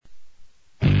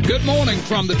Good morning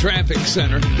from the traffic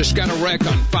center. Just got a wreck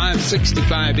on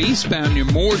 565 eastbound near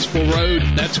Mooresville Road.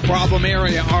 That's a problem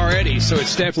area already, so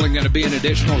it's definitely going to be an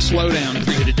additional slowdown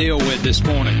for you to deal with this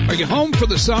morning. Are you home for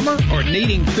the summer or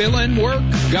needing fill-in work?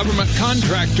 Government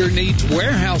contractor needs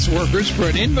warehouse workers for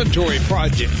an inventory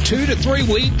project. 2 to 3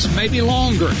 weeks, maybe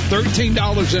longer.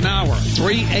 $13 an hour.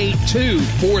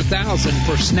 382-4000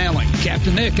 for Snelling.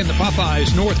 Captain Nick in the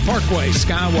Popeyes North Parkway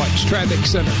Skywatch Traffic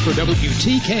Center for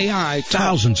WTKI.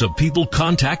 Thousands of people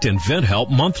contact InventHelp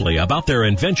monthly about their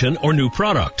invention or new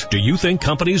product. Do you think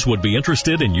companies would be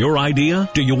interested in your idea?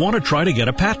 Do you want to try to get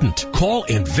a patent? Call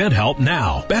InventHelp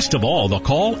now. Best of all, the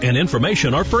call and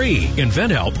information are free.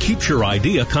 InventHelp keeps your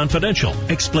idea confidential,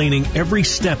 explaining every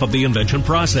step of the invention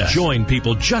process. Join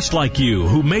people just like you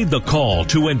who made the call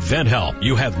to InventHelp.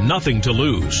 You have nothing to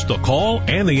lose. The call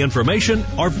and the information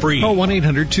are free. Call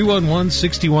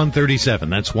 1-800-211-6137.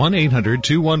 That's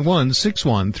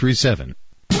 1-800-211-6137.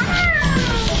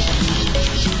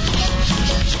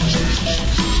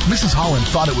 Mrs. Holland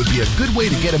thought it would be a good way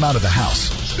to get him out of the house.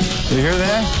 You hear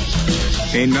that?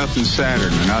 Ain't nothing sadder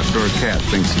than an outdoor cat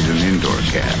thinks he's an indoor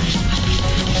cat.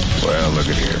 Well, look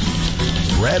at here.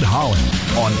 Red Holland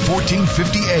on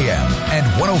 1450 AM and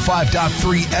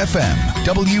 105.3 FM,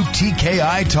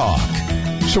 WTKI Talk.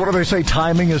 So what do they say?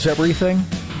 Timing is everything?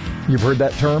 You've heard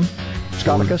that term,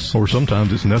 Scotticus? Or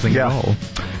sometimes it's nothing at all.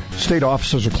 State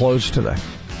offices are closed today.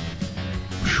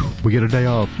 We get a day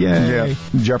off. Yay. Yeah.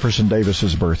 Jefferson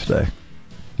Davis's birthday.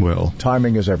 Well,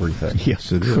 timing is everything.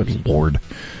 Yes, it is. Good Lord.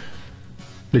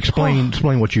 Explain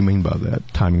what you mean by that.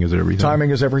 Timing is everything. Timing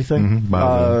is everything.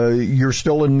 Mm-hmm. You're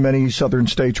still in many southern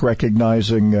states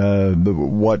recognizing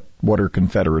what are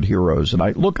Confederate heroes, and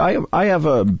I have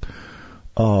a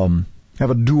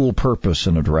dual purpose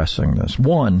in addressing this.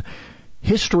 One,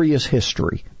 history is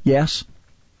history. Yes.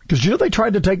 Because, they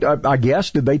tried to take,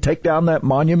 did they take down that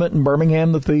monument in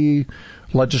Birmingham that the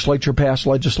legislature passed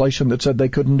legislation that said they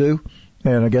couldn't do?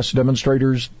 And I guess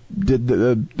demonstrators did,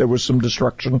 there was some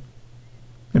destruction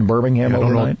in Birmingham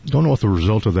overnight. I don't know what the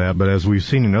result of that, but as we've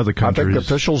seen in other countries. I think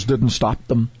officials didn't stop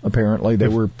them, apparently. They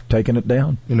were taking it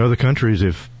down. In other countries,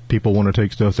 if people want to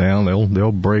take stuff down,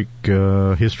 they'll break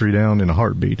history down in a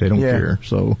heartbeat. They don't care.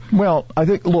 So, well, I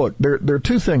think, look, there are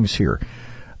two things here.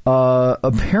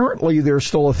 Apparently there's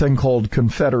still a thing called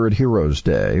Confederate Heroes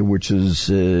Day, which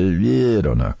is, I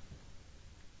don't know.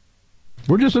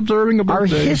 We're just observing a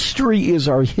birthday. Our history is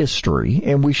our history,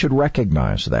 and we should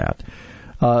recognize that.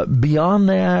 Beyond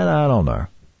that, I don't know.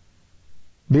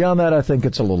 Beyond that, I think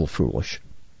it's a little foolish.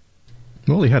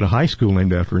 Well, he had a high school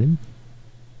named after him.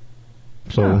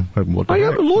 So, what the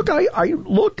heck?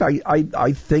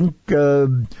 I think,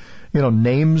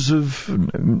 names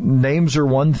are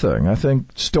one thing. I think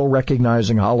still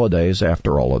recognizing holidays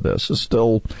after all of this is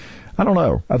still, I don't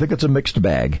know. I think it's a mixed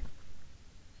bag.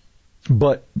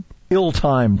 But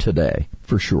ill-timed today,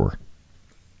 for sure.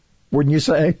 Wouldn't you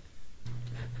say?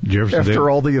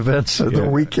 After all the events of the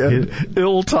weekend,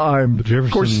 ill-timed. Of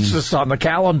course, it's just on the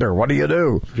calendar. What do you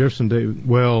do? Jefferson Davis.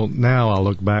 Well, now I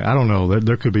look back. I don't know.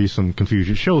 There could be some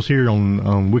confusion. It shows here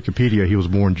on Wikipedia he was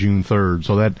born June 3rd.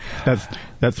 So that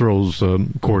throws,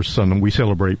 of course, we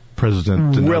celebrate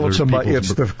President. Well,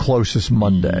 it's the closest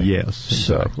Monday. Yes,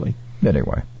 exactly. So,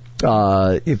 anyway.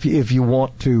 If you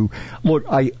want to look,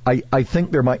 I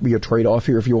think there might be a trade-off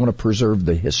here. If you want to preserve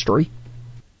the history,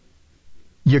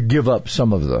 you give up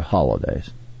some of the holidays.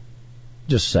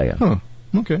 Just saying. Huh.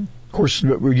 Okay. Of course,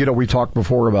 we talked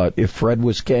before about if Fred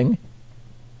was king.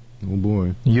 Oh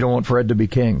boy. You don't want Fred to be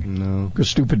king. No. Because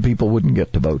stupid people wouldn't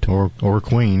get to vote. Or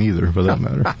queen either, for that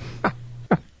matter.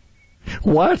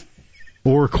 What?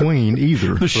 Or queen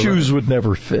either. The shoes would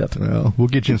never fit. Well, we'll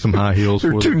get you in some high heels.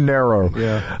 They're too narrow.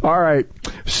 Yeah. All right.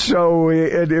 So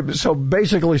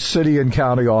basically, city and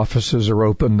county offices are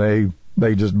open.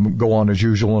 They just go on as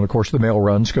usual, and of course the mail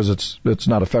runs because it's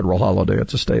not a federal holiday;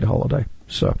 it's a state holiday.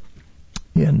 So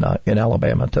in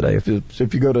Alabama today, if you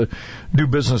go to do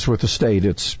business with the state,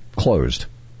 it's closed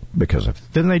because of.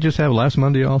 Didn't they just have last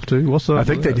Monday off too? What's up? I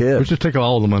think they did. Let's just take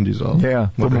all the Mondays off. Yeah,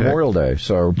 for Memorial Day.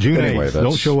 So June 8th. Anyway,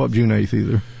 don't show up June 8th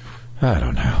either. I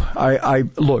don't know.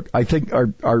 I think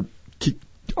are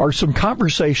some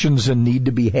conversations in need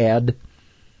to be had,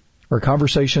 or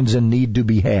conversations in need to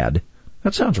be had.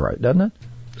 That sounds right, doesn't it?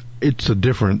 It's a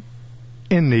different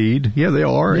in need. Yeah, they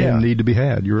are in need to be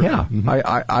had. You're right.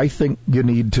 Mm-hmm. I think you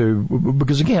need to,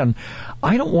 because again,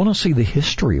 I don't want to see the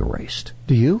history erased.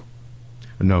 Do you?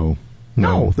 No.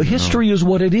 The history is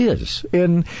what it is,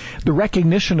 and the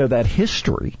recognition of that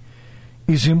history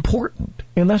is important,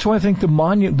 and that's why I think the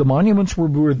monuments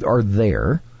are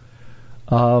there.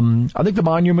 I think the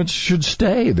monuments should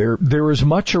stay. They're as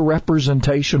much a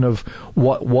representation of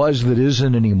what was that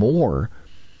isn't anymore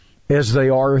as they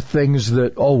are things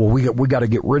that, we got to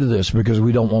get rid of this because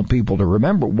we don't want people to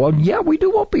remember. Well, yeah, we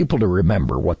do want people to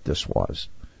remember what this was,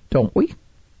 don't we?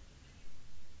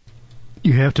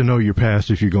 You have to know your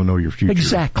past if you're going to know your future.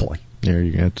 Exactly. There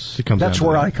you go. It comes That's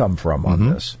where I come from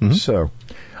on this. Mm-hmm. So,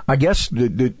 I guess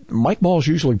Mike Ball's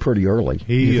usually pretty early.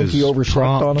 You think he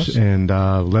overslept on us? And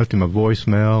left him a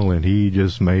voicemail, and he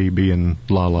just may be in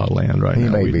La La Land right now.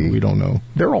 He may be. We don't know.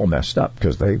 They're all messed up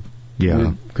because they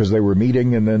were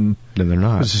meeting, and then they're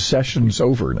not. The session's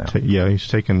over now. He's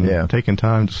taking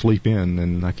time to sleep in,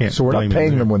 and I can't. So we're not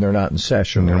paying them when they're not in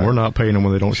session, and we're not paying them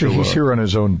when they don't show up. He's here on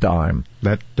his own dime.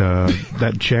 That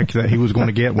check that he was going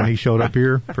to get when he showed up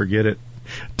here, forget it.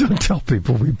 Don't tell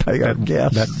people we pay our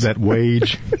guests. That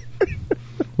wage.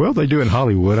 Well, they do in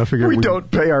Hollywood. I figure we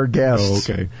don't pay our guests.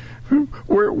 Oh, okay.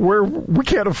 We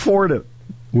can't afford it.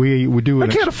 We do. I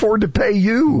can't afford to pay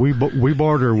you. We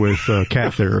barter with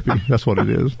cat therapy. That's what it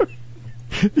is.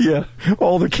 Yeah,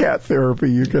 all the cat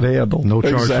therapy you could handle. No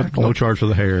charge. Exactly. No charge for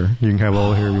the hair. You can have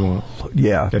all the hair you want.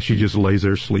 Yeah. She just lays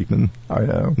there sleeping. I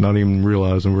know. Not even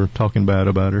realizing we're talking bad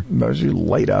about her. No, she's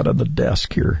laid out on the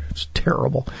desk here. It's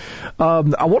terrible. I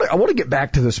want to get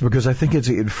back to this because I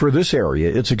think for this area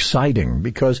it's exciting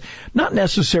because not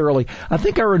necessarily. I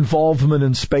think our involvement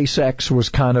in SpaceX was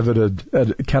kind of at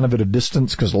a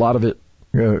distance because a lot of it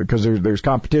because there's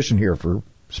competition here for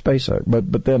SpaceX,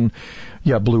 but then,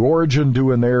 Blue Origin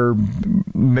doing their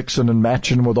mixing and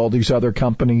matching with all these other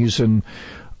companies, and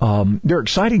there are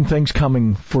exciting things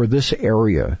coming for this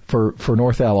area, for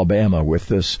North Alabama with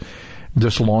this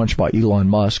launch by Elon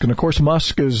Musk, and of course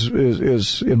Musk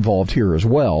is involved here as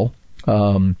well.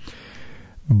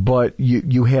 But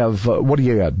you have what do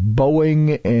you got?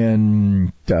 Boeing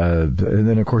and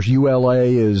then of course ULA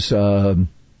is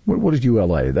what is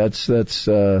ULA?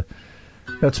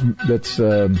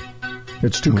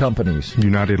 It's two companies.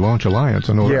 United Launch Alliance.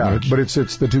 I know that much. But it's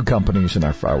the two companies, and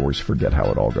I always forget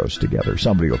how it all goes together.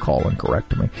 Somebody will call and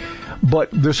correct me. But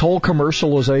this whole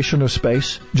commercialization of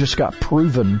space just got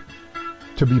proven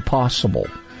to be possible.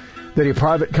 That a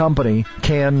private company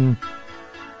can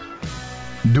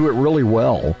do it really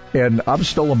well. And I'm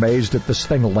still amazed at this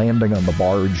thing landing on the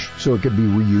barge so it could be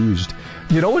reused.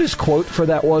 You know what his quote for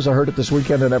that was? I heard it this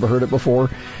weekend. I never heard it before.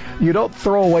 You don't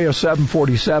throw away a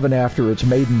 747 after its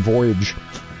maiden voyage.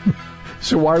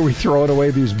 So why are we throwing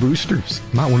away these boosters?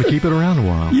 Might want to keep it around a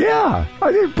while. Yeah,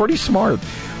 I think pretty smart.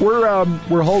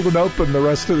 We're holding open the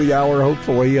rest of the hour.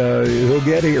 Hopefully he'll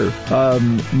get here.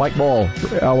 Mike Ball,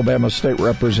 Alabama State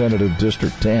Representative,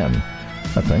 District 10.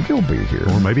 I think he'll be here.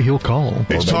 Or maybe he'll call.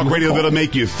 It's talk radio that'll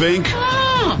make you think,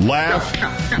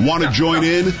 laugh, want to join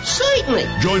in? Certainly.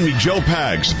 Join me, Joe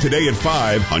Pags, today at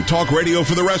 5 on Talk Radio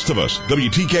for the rest of us,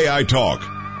 WTKI Talk.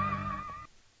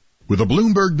 With a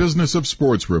Bloomberg Business of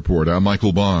Sports report, I'm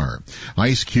Michael Barr.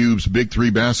 Ice Cube's Big Three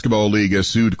Basketball League has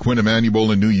sued Quinn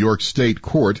Emanuel in New York State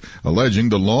Court, alleging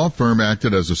the law firm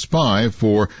acted as a spy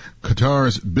for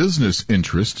Qatar's business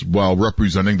interests while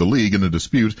representing the league in a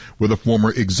dispute with a former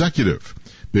executive.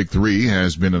 Big Three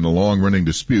has been in a long-running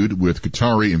dispute with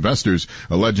Qatari investors,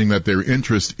 alleging that their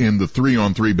interest in the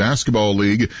 3-on-3 basketball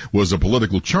league was a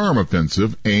political charm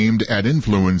offensive aimed at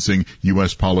influencing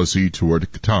U.S. policy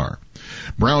toward Qatar.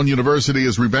 Brown University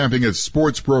is revamping its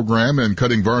sports program and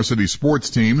cutting varsity sports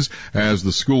teams as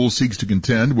the school seeks to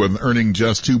contend with earning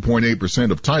just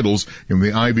 2.8% of titles in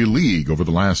the Ivy League over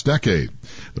the last decade.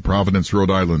 The Providence,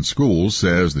 Rhode Island school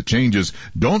says the changes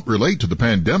don't relate to the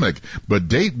pandemic, but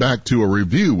date back to a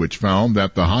review which found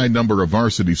that the high number of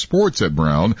varsity sports at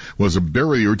Brown was a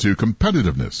barrier to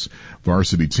competitiveness.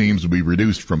 Varsity teams will be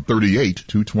reduced from 38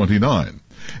 to 29.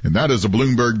 And that is a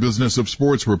Bloomberg Business of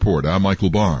Sports report. I'm Michael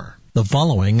Barr. The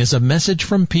following is a message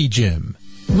from PGIM.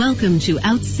 Welcome to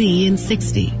Outsea in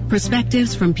 60,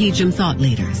 Perspectives from PGIM Thought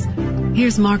Leaders.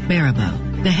 Here's Mark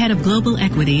Baribeau, the head of Global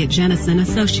Equity at Jennison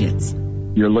Associates.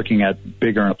 You're looking at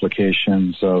bigger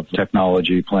applications of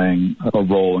technology playing a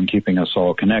role in keeping us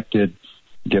all connected,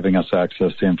 giving us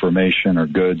access to information or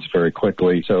goods very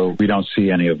quickly. So we don't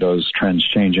see any of those trends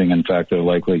changing. In fact, they're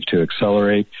likely to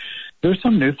accelerate. There's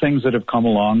some new things that have come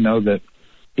along, though, that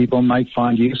people might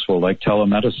find useful, like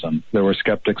telemedicine. There were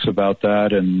skeptics about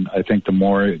that, and I think the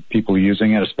more people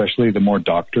using it, especially the more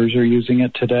doctors are using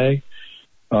it today,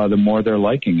 the more they're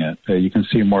liking it. You can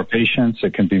see more patients.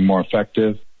 It can be more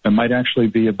effective. It might actually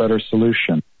be a better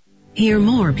solution. Hear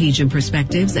more PGIM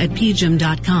perspectives at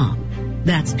pgim.com.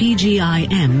 That's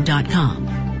PGIM.com.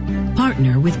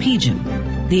 Partner with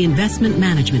PGIM, the investment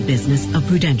management business of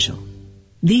Prudential.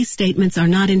 These statements are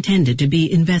not intended to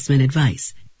be investment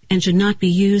advice. and should not be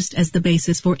used as the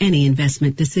basis for any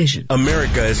investment decision.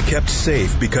 America is kept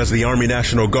safe because the Army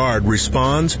National Guard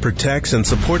responds, protects, and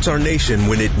supports our nation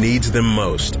when it needs them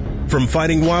most. From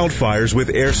fighting wildfires with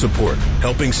air support,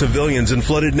 helping civilians in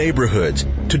flooded neighborhoods,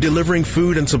 to delivering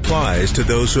food and supplies to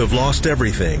those who have lost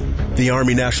everything, the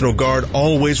Army National Guard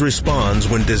always responds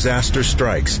when disaster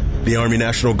strikes. The Army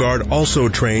National Guard also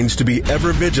trains to be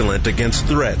ever vigilant against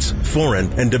threats,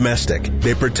 foreign and domestic.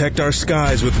 They protect our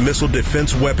skies with missile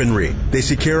defense weaponry. They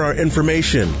secure our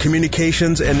information,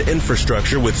 communications, and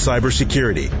infrastructure with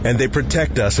cybersecurity. And they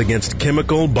protect us against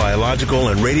chemical, biological,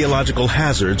 and radiological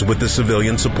hazards with the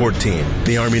civilian support team.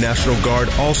 The Army National Guard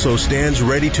also stands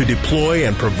ready to deploy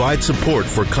and provide support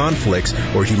for conflicts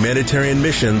or humanitarian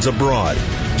missions abroad.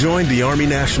 Join the Army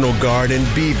National Guard and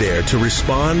be there to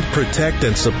respond, protect,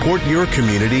 and support your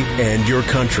community and your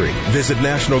country. Visit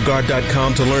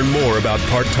NationalGuard.com to learn more about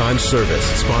part-time service.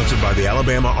 Sponsored by the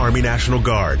Alabama Army National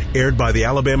Guard. Aired by the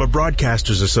Alabama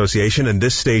Broadcasters Association and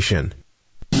this station.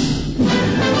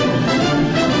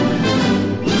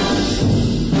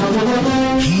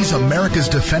 He's America's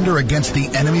defender against the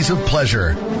enemies of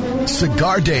pleasure.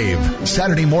 Cigar Dave,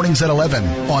 Saturday mornings at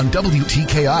 11 on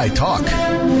WTKI Talk.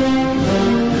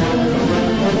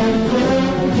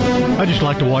 I just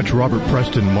like to watch Robert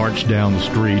Preston march down the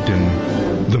street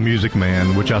in The Music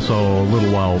Man, which I saw a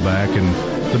little while back,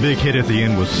 and the big hit at the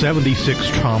end was 76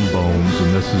 trombones,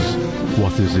 and this is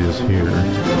what this is here.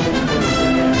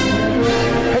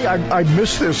 Hey, I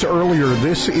missed this earlier.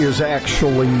 This is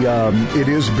actually, it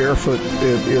is barefoot.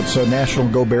 It's a National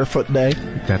Go Barefoot Day.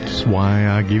 That's why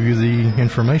I give you the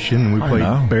information. We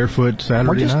played barefoot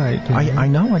Saturday night. I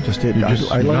know. I just did.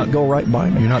 I let it go right by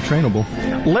me. You're not trainable.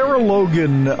 Lara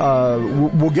Logan,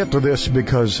 we'll get to this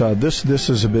because this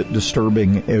is a bit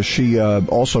disturbing, as she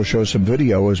also shows some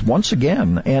video, as once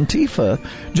again Antifa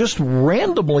just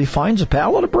randomly finds a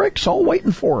pallet of bricks all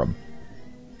waiting for them.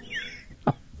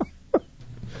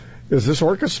 Is this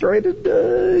orchestrated?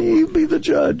 You be the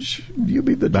judge. You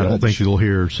be the judge. I don't think you'll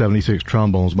hear 76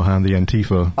 trombones behind the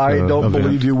Antifa I don't event.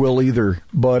 believe you will either.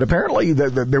 But apparently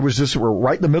there was this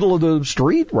right in the middle of the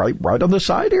street, right on the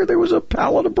side here, there was a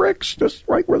pallet of bricks just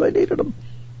right where they needed them.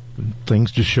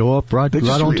 Things just show up right on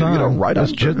time.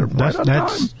 That's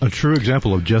a true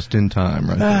example of just in time,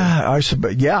 right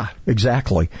there. Yeah,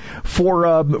 exactly.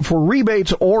 For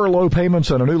rebates or low payments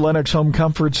on a new Lennox home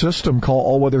comfort system, call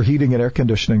All Weather Heating and Air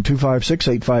Conditioning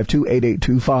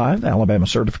 256-852-8825. Alabama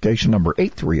certification number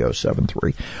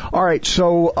 83073. All right,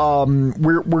 so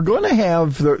we're going to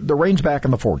have the rain's back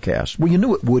in the forecast. Well, you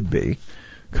knew it would be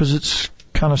because it's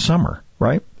kind of summer,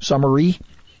 right? Summery.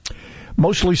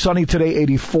 Mostly sunny today,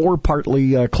 84,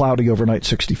 partly cloudy overnight,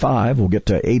 65. We'll get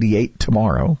to 88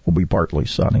 tomorrow. Will be partly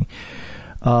sunny.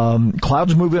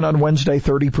 Clouds move in on Wednesday,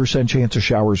 30% chance of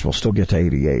showers. We'll still get to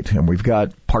 88. And we've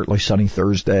got partly sunny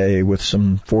Thursday with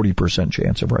some 40%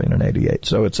 chance of rain in 88.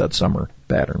 So it's that summer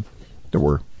pattern that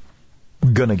we're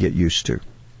going to get used to.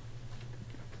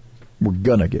 We're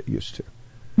going to get used to.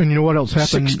 And you know what else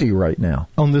happened? 60 right now.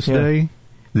 On this day?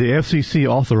 The FCC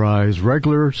authorized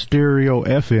regular stereo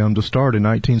FM to start in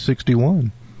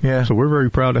 1961. Yeah. So we're very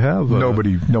proud to have...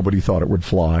 Nobody thought it would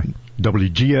fly.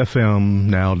 WGFM,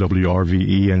 now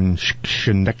WRVE, and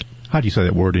how do you say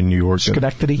that word in New York?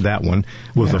 Schenectady. That one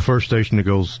was the first station to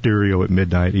go stereo at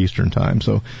midnight Eastern time.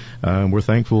 So we're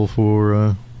thankful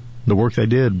for the work they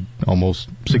did almost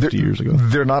 60 years ago.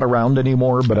 They're not around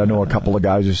anymore, but I know a couple of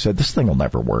guys who said, this thing will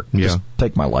never work. Yeah. Just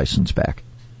take my license back.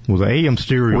 Well, the AM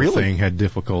stereo thing had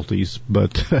difficulties,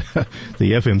 but the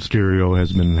FM stereo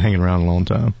has been hanging around a long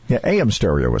time. Yeah, AM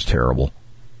stereo was terrible.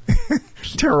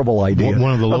 Terrible idea.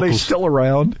 Are they still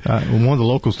around? One of the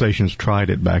local stations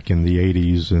tried it back in the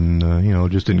 80s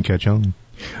and, just didn't catch on.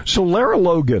 So Lara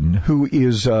Logan, who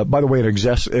is, by the way,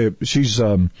 she's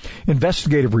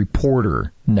investigative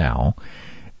reporter now.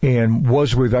 And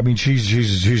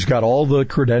she's got all the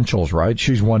credentials, right?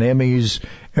 She's won Emmys,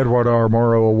 Edward R.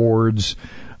 Murrow Awards.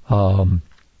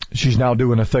 She's now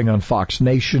doing a thing on Fox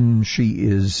Nation. She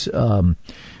is,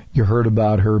 you heard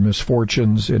about her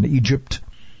misfortunes in Egypt.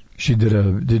 She did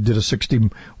a 60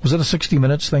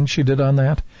 Minutes thing she did on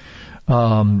that?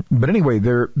 But anyway,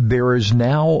 there is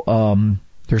now,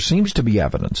 there seems to be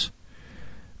evidence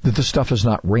that this stuff is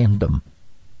not random.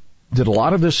 That a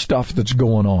lot of this stuff that's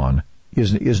going on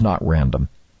is not random.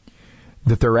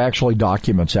 That there are actually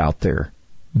documents out there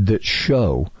that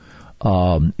show,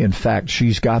 in fact,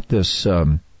 she's got this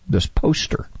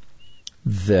poster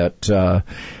that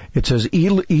it says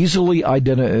easily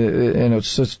and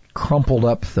it's this crumpled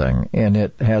up thing, and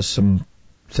it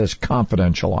says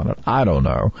confidential on it. I don't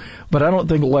know, but I don't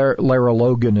think Lara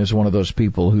Logan is one of those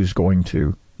people who's going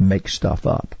to make stuff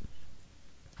up.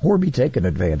 or be taken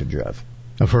advantage of.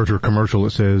 I've heard her commercial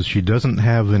that says she doesn't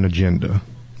have an agenda.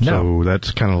 No. So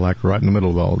that's kind of like right in the middle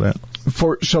of all that.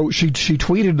 So she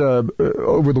tweeted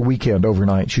over the weekend,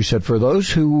 overnight. She said, for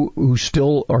those who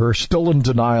are still in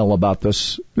denial about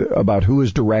this, about who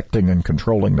is directing and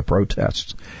controlling the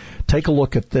protests, take a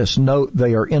look at this. Note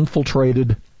they are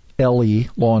infiltrated LE,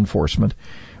 law enforcement,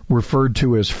 referred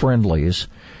to as friendlies.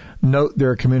 Note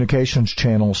their communications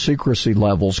channels, secrecy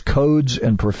levels, codes,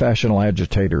 and professional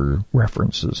agitator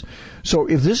references. So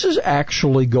if this is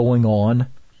actually going on,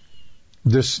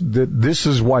 this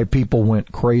is why people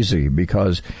went crazy,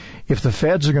 because if the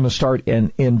feds are going to start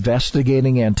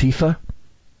investigating Antifa,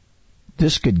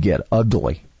 this could get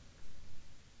ugly.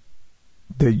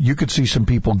 You could see some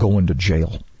people going to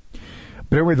jail.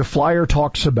 But anyway, the flyer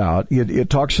talks about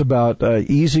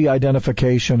easy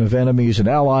identification of enemies and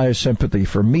allies, sympathy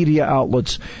for media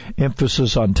outlets,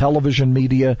 emphasis on television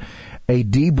media. A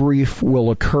debrief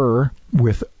will occur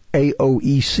with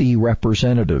AOEC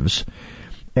representatives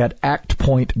at Act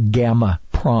Point Gamma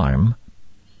Prime.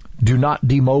 Do not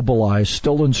demobilize,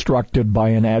 still instructed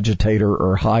by an agitator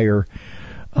or higher,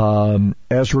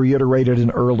 as reiterated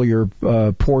in earlier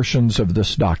portions of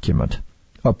this document.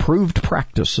 Approved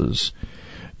practices.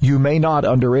 You may not,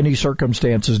 under any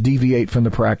circumstances, deviate from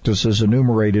the practices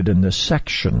enumerated in this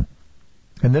section.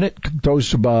 And then it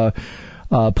goes to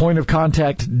point of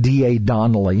contact, D.A.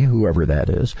 Donnelly, whoever that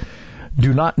is.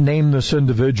 Do not name this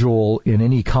individual in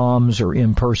any comms or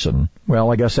in person.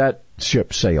 Well, I guess that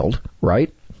ship sailed,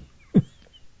 right?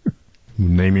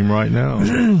 Name him right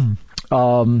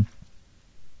now.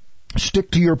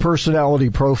 Stick to your personality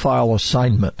profile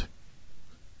assignment.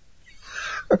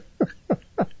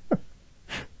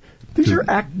 You're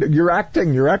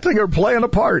acting or playing a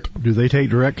part. Do they take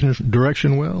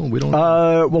direction well? We don't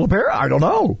know. Well, apparently, I don't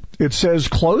know. It says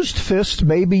closed fist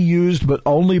may be used, but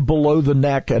only below the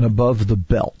neck and above the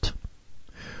belt.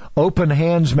 Open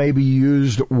hands may be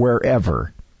used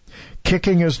wherever.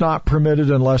 Kicking is not permitted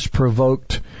unless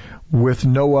provoked with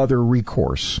no other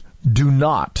recourse. Do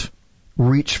not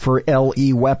reach for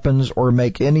LE weapons or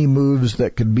make any moves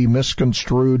that could be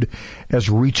misconstrued as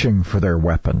reaching for their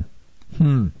weapon.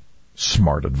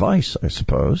 Smart advice, I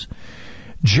suppose.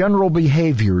 General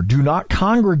behavior. Do not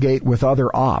congregate with other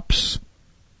ops.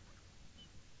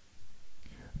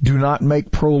 Do not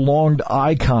make prolonged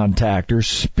eye contact or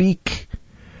speak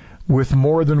with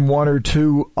more than one or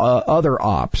two other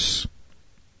ops.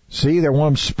 See, they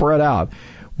want them spread out.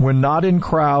 When not in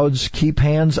crowds, keep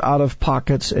hands out of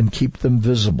pockets and keep them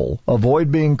visible.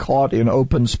 Avoid being caught in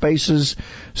open spaces.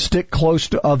 Stick close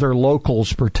to other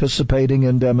locals participating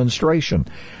in demonstration.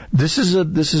 This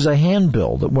is a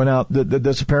handbill that went out.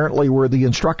 That's apparently were the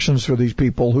instructions for these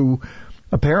people who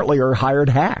apparently are hired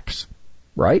hacks,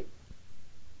 right?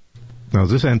 Now,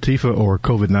 is this Antifa or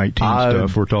COVID-19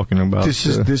 stuff we're talking about? This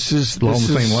is along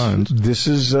the same lines. This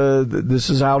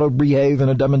is how to behave in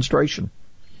a demonstration.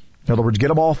 In other words, get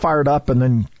them all fired up and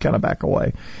then kind of back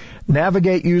away.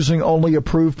 Navigate using only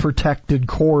approved protected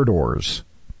corridors.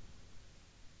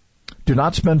 Do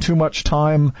not spend too much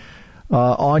time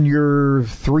on your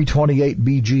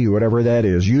 328BG, whatever that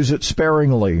is. Use it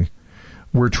sparingly.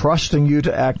 We're trusting you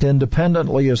to act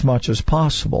independently as much as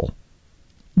possible.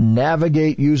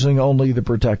 Navigate using only the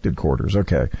protected quarters.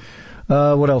 Okay.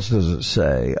 What else does it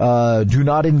say? Do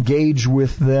not engage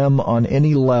with them on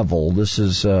any level. This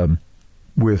is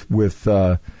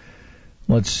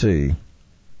let's see,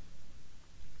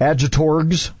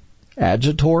 agitorgs.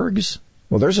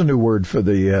 Well, there's a new word for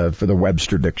the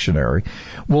Webster Dictionary.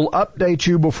 We'll update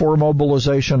you before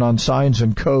mobilization on signs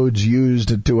and codes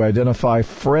used to identify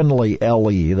friendly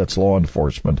LE, that's law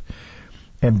enforcement,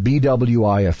 and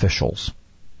BWI officials.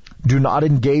 Do not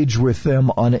engage with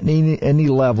them on any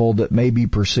level that may be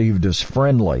perceived as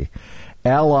friendly.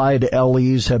 Allied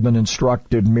LEs have been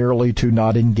instructed merely to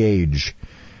not engage.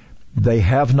 They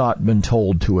have not been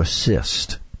told to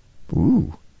assist.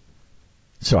 Ooh.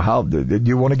 So how do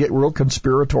you want to get real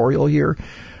conspiratorial here?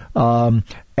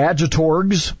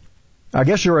 Agitorgs. I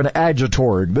guess you're an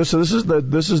agitorg. This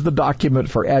is the document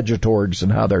for agitorgs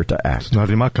and how they're to act. It's not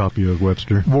in my copy of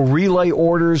Webster. Will relay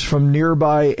orders from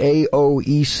nearby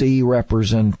AOEC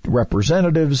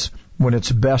representatives when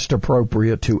it's best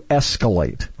appropriate to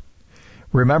escalate.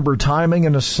 Remember, timing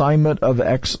and assignment of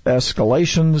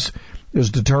escalations is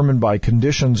determined by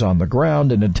conditions on the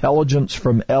ground and intelligence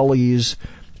from LEs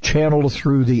channeled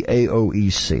through the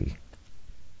AOEC.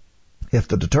 If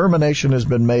the determination has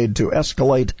been made to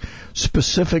escalate,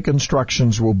 specific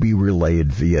instructions will be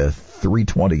relayed via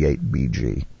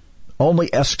 328BG. Only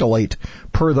escalate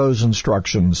per those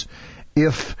instructions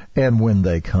if and when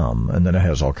they come. And then it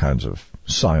has all kinds of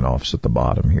sign-offs at the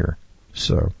bottom here.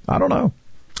 So, I don't know.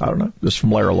 This is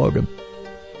from Lara Logan.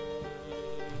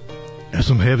 That's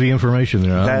some heavy information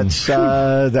there.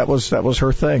 That was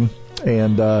her thing.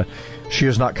 And she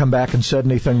has not come back and said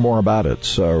anything more about it.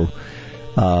 So,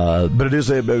 but it is,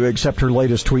 except her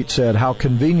latest tweet said, how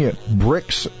convenient.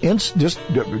 Bricks, just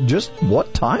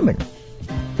what timing?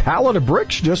 Pallet of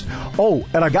bricks,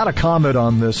 and I got a comment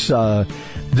on this,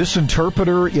 this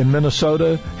interpreter in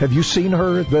Minnesota. Have you seen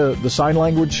her, the sign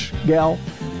language gal?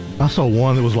 I saw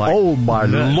one that was like, oh my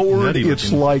Lord,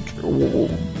 it's like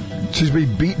she's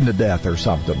being beaten to death or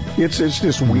something. It's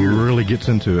just weird. Really gets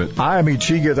into it. I mean,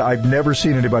 I've never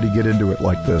seen anybody get into it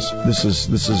like this. This is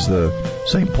the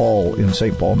St. Paul in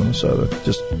St. Paul, Minnesota.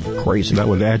 Just crazy. That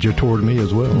would add you toward me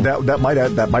as well.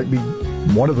 That might be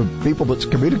one of the people that's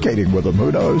communicating with them.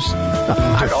 Who knows?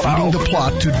 Defeating the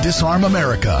plot to disarm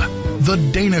America. The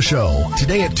Dana Show.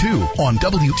 Today at 2 on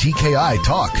WTKI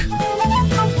Talk.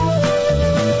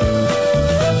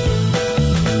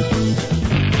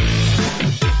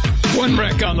 One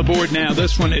wreck on the board now.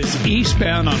 This one is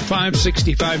eastbound on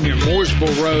 565 near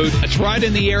Mooresville Road. It's right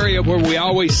in the area where we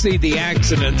always see the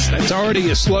accidents. That's already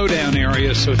a slowdown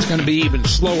area, so it's going to be even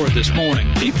slower this morning.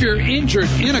 If you're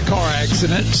injured in a car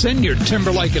accident, send your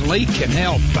Timberlake and Lee can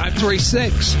help.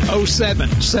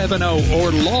 536-0770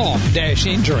 or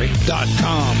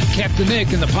law-injury.com. Captain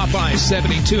Nick in the Popeye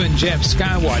 72 and Jeff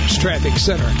Skywatch Traffic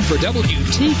Center for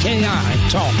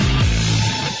WTKI Talk.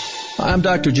 I'm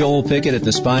Dr. Joel Pickett at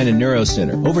the Spine and Neuro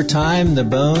Center. Over time, the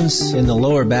bones in the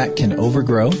lower back can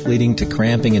overgrow, leading to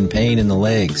cramping and pain in the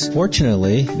legs.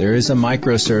 Fortunately, there is a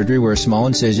microsurgery where a small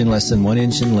incision, less than 1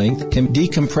 inch in length, can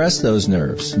decompress those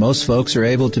nerves. Most folks are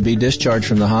able to be discharged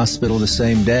from the hospital the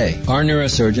same day. Our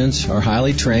neurosurgeons are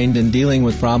highly trained in dealing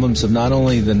with problems of not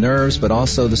only the nerves, but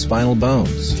also the spinal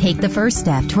bones. Take the first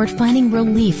step toward finding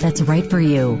relief that's right for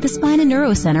you. The Spine and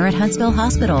Neuro Center at Huntsville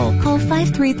Hospital. Call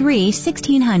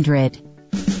 533-1600.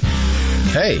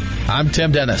 Hey, I'm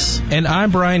Tim Dennis. And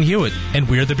I'm Brian Hewitt, and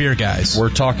we're the Beer Guys. We're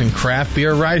talking craft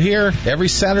beer right here every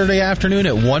Saturday afternoon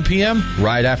at 1 p.m.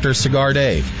 right after Cigar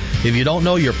Dave. If you don't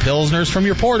know your Pilsners from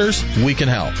your Porters, we can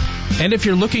help. And if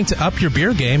you're looking to up your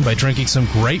beer game by drinking some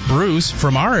great brews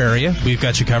from our area, we've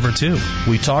got you covered too.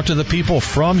 We talk to the people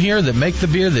from here that make the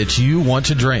beer that you want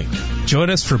to drink. Join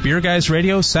us for Beer Guys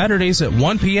Radio Saturdays at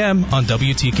 1 p.m. on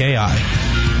WTKI.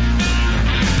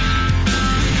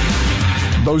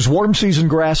 Those warm season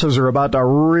grasses are about to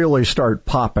really start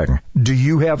popping. Do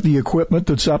you have the equipment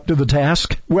that's up to the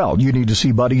task? Well, you need to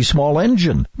see Buddy's Small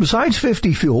Engine. Besides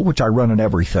 50 Fuel, which I run in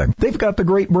everything, they've got the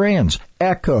great brands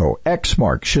Echo,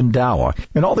 Exmark, Shindawa,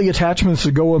 and all the attachments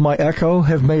that go with my Echo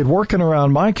have made working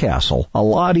around my castle a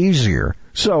lot easier.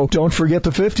 So don't forget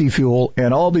the 50 Fuel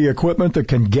and all the equipment that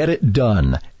can get it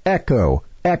done. Echo,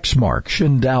 Exmark,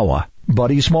 Shindawa.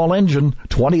 Buddy's Small Engine,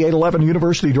 2811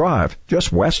 University Drive,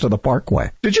 just west of the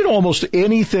Parkway. Did you know almost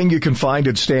anything you can find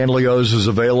at Stanley's is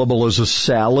available as a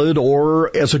salad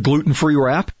or as a gluten-free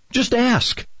wrap? Just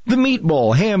ask. The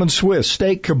meatball, ham and Swiss,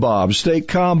 steak kebab, steak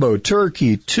combo,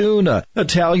 turkey, tuna,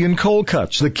 Italian cold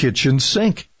cuts, the kitchen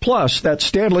sink. Plus, that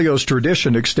Stanley's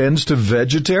tradition extends to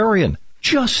vegetarian.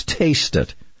 Just taste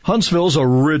it. Huntsville's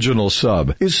original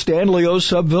sub is Stanley's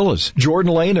Sub Villas,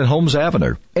 Jordan Lane and Holmes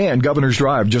Avenue, and Governor's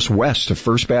Drive just west of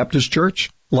First Baptist Church.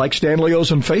 Like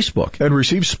Stanley's on Facebook and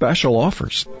receive special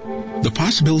offers. The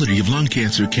possibility of lung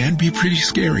cancer can be pretty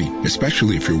scary,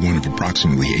 especially if you're one of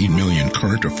approximately 8 million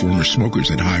current or former smokers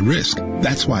at high risk.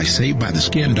 That's why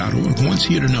SaveByTheScan.org wants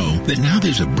you to know that now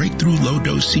there's a breakthrough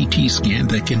low-dose CT scan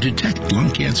that can detect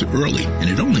lung cancer early, and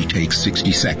it only takes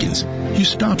 60 seconds. You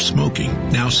stop smoking,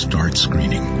 now start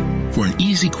screening. For an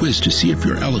easy quiz to see if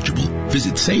you're eligible,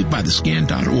 visit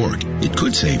SaveByTheScan.org. It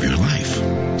could save your life.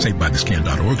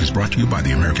 SaveByTheScan.org is brought to you by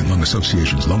the American Lung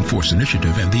Association's Lung Force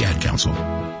Initiative and the Ad Council.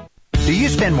 Do you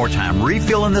spend more time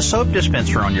refilling the soap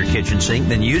dispenser on your kitchen sink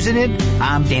than using it?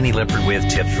 I'm Danny Lippard with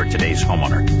tips for today's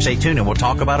homeowner. Stay tuned and we'll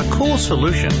talk about a cool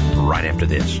solution right after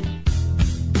this.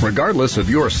 Regardless of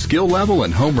your skill level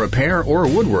in home repair or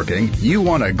woodworking, you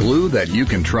want a glue that you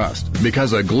can trust,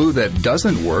 because a glue that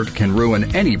doesn't work can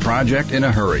ruin any project in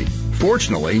a hurry.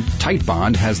 Fortunately, Tite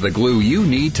Bond has the glue you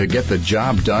need to get the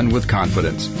job done with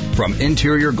confidence. From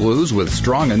interior glues with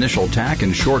strong initial tack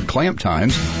and short clamp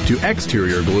times to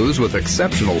exterior glues with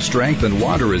exceptional strength and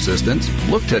water resistance,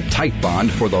 look to Tite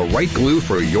Bond for the right glue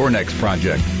for your next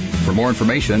project. For more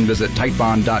information, visit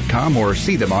TiteBond.com or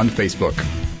see them on Facebook.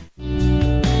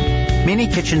 Many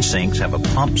kitchen sinks have a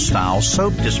pump-style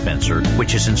soap dispenser,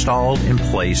 which is installed in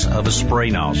place of a spray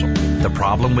nozzle. The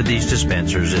problem with these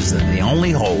dispensers is that they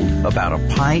only hold about a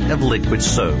pint of liquid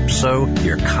soap, so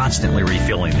you're constantly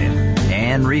refilling them.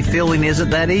 And refilling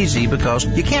isn't that easy because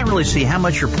you can't really see how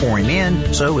much you're pouring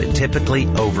in, so it typically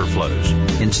overflows.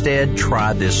 Instead,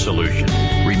 try this solution.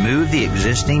 Remove the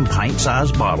existing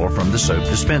pint-sized bottle from the soap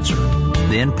dispenser.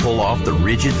 Then pull off the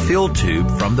rigid fill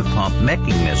tube from the pump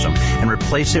mechanism and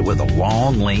replace it with a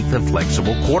long length of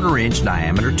flexible 1/4-inch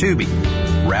diameter tubing.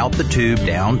 Route the tube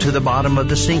down to the bottom of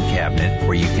the sink cabinet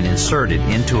where you can insert it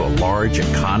into a large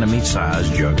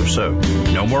economy-sized jug of soap.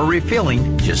 No more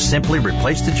refilling, just simply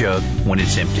replace the jug when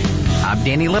it's empty. I'm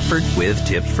Danny Lippert with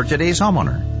tips for today's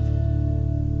homeowner.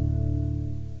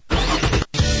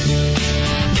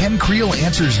 Ken Creel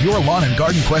answers your lawn and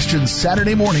garden questions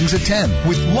Saturday mornings at 10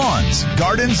 with lawns,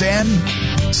 gardens, and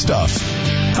stuff.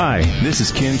 Hi, this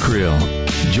is Ken Creel.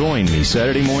 Join me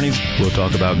Saturday mornings. We'll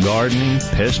talk about gardening,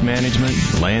 pest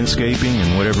management, landscaping,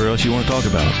 and whatever else you want to talk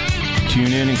about.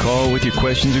 Tune in and call with your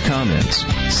questions or comments.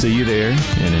 See you there,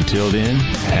 and until then,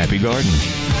 happy gardening.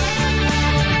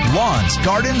 Lawns,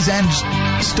 gardens, and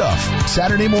stuff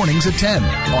Saturday mornings at 10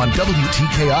 on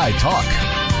WTKI Talk.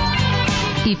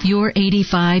 If you're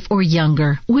 85 or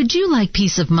younger, would you like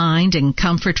peace of mind and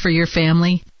comfort for your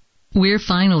family? We're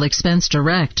Final Expense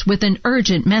Direct with an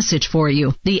urgent message for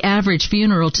you. The average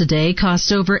funeral today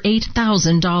costs over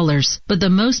 $8,000, but the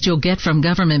most you'll get from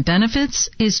government benefits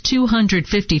is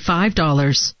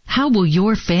 $255. How will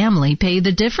your family pay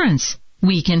the difference?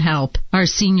 We can help. Our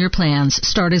senior plans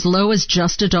start as low as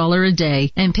just $1 a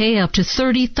day and pay up to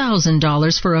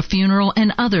 $30,000 for a funeral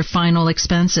and other final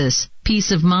expenses.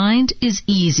 Peace of mind is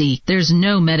easy. There's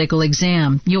no medical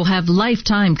exam. You'll have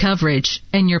lifetime coverage,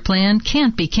 and your plan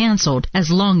can't be canceled as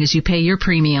long as you pay your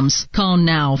premiums. Call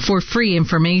now for free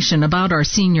information about our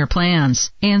senior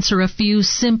plans. Answer a few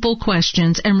simple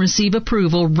questions and receive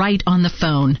approval right on the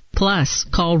phone. Plus,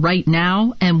 call right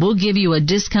now and we'll give you a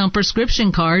discount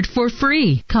prescription card for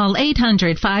free. Call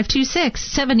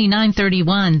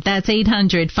 800-526-7931. That's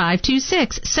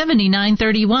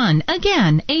 800-526-7931.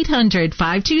 Again,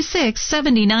 800-526-7931.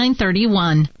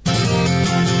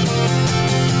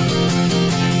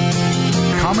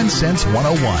 Common Sense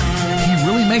 101. He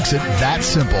really makes it that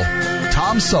simple.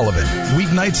 Tom Sullivan,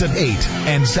 weeknights at 8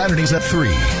 and Saturdays at 3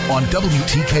 on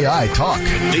WTKI Talk.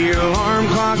 The alarm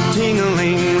clock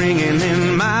tingling, ringing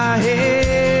in my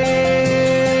head.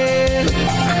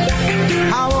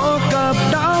 I woke up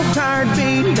dog tired,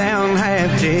 beat down,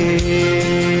 half dead.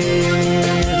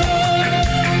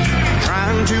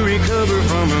 Trying to recover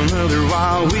from another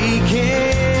wild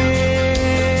weekend.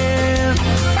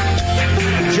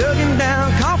 Chugging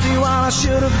down coffee while I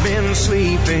should have been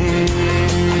sleeping.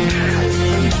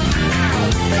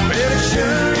 Well, it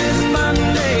sure is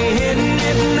Monday, hitting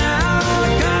it now.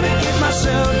 Gotta get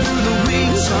myself through the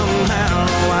week somehow.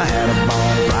 I had a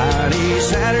ball Friday,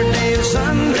 Saturday, and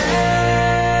Sunday.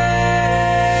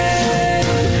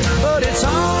 But it's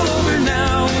all over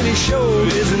now, and it sure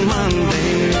isn't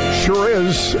Monday. Sure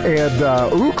is. And,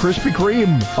 Krispy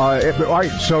Kreme. All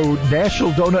right, so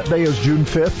National Donut Day is June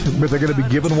 5th, but they're going to be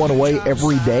giving one away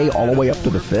every day all the way up to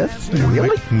the 5th?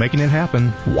 Really? Making it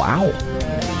happen. Wow.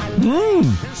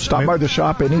 Stop by the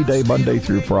shop any day, Monday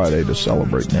through Friday, to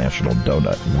celebrate National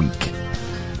Donut Week.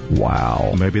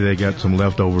 Wow. Maybe they got some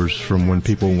leftovers from when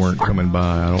people weren't coming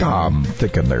by. I'm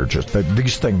thinking they're just,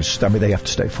 these things, I mean, they have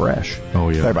to stay fresh. Oh,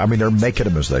 yeah. I mean, they're making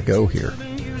them as they go here.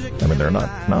 I mean, they're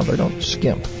not, no, they don't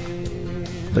skimp.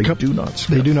 They do not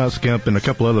skimp. They do not skimp, and a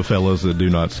couple other fellows that do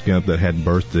not skimp that had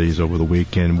birthdays over the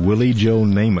weekend. Willie Joe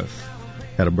Namath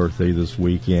had a birthday this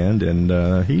weekend,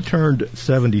 and he turned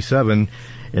 77,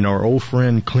 and our old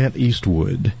friend Clint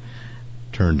Eastwood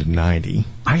turned 90.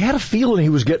 I had a feeling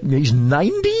he's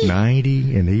 90?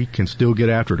 90, and he can still get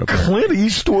after it. Clint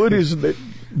Eastwood is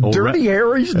Dirty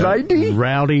Harry's 90?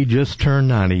 Rowdy just turned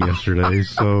 90 yesterday,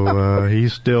 so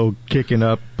he's still kicking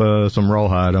up some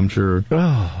rawhide, I'm sure.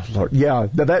 Oh, Lord. Yeah,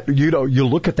 that you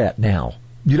look at that now.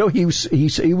 You know, he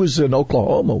was in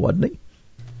Oklahoma, wasn't he?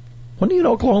 Wasn't he in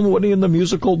Oklahoma? Wasn't he in the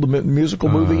musical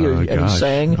movie, and he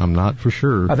sang? I'm not for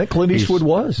sure. I think Clint Eastwood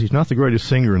was. He's not the greatest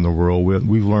singer in the world.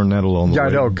 We've learned that along the way.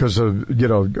 Yeah, I know, because of,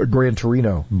 Gran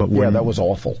Torino. That was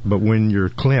awful. But when you're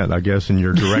Clint, I guess, and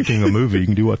you're directing a movie, you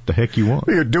can do what the heck you want.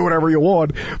 You can do whatever you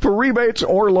want. For rebates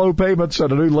or low payments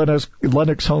on a new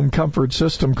Lennox home comfort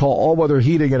system, call All Weather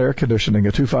Heating and Air Conditioning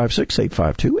at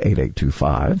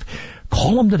 256-852-8825.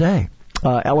 Call them today.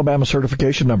 Alabama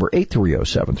certification number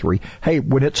 83073. Hey,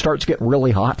 when it starts getting really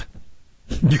hot,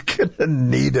 You're going to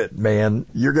need it, man.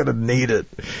 You're going to need it.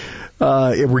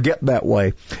 We're getting that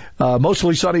way.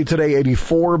 Mostly sunny today,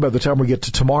 84. By the time we get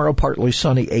to tomorrow, partly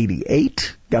sunny,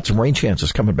 88. Got some rain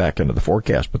chances coming back into the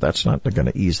forecast, but that's not going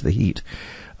to ease the heat.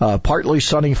 Partly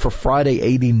sunny for Friday,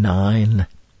 89.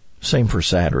 Same for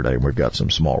Saturday. We've got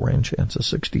some small rain chances,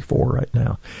 64 right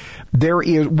now. There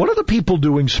is one of the people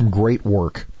doing some great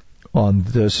work on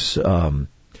this.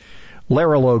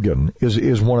 Lara Logan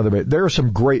is one of the. There are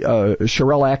some great.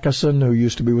 Sherelle Atkinson, who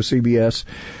used to be with CBS.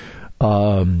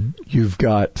 You've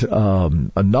got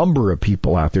a number of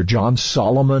people out there. John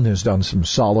Solomon has done some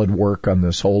solid work on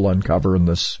this whole uncovering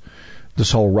this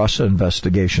whole Russia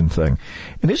investigation thing.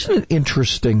 And isn't it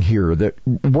interesting here that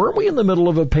weren't we in the middle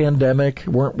of a pandemic?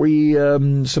 Weren't we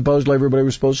supposedly everybody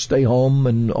was supposed to stay home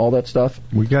and all that stuff?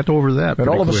 We got over that. And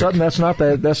all of a sudden that's not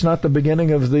the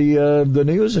beginning of the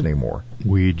news anymore.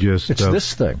 We just it's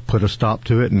this thing. Put a stop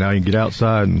to it, and now you can get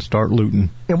outside and start looting.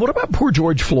 And what about poor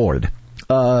George Floyd?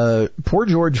 Poor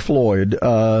George Floyd,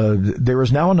 there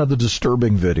is now another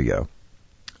disturbing video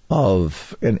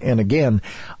of, and again,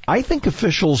 I think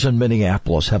officials in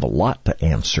Minneapolis have a lot to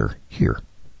answer here.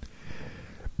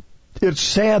 It's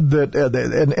sad that,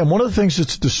 and one of the things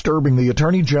that's disturbing, the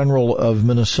Attorney General of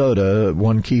Minnesota,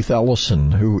 one Keith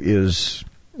Ellison, who's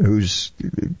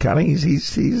kind of,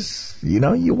 he's,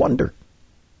 you wonder.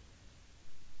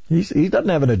 He doesn't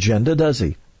have an agenda, does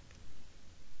he?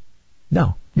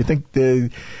 No. You think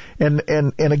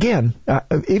and again,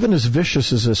 even as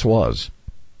vicious as this was,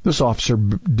 this officer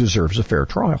deserves a fair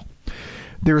trial.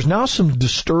 There's now some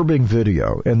disturbing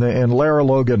video, and Lara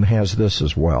Logan has this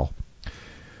as well.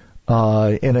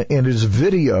 And it is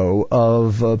video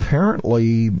of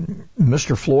apparently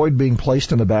Mr. Floyd being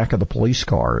placed in the back of the police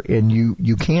car, and you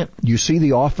see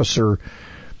the officer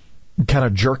kind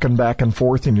of jerking back and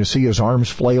forth, and you see his arms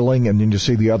flailing, and then you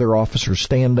see the other officer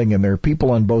standing, and there are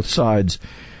people on both sides,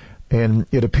 and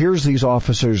it appears these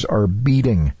officers are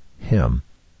beating him.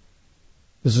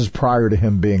 This is prior to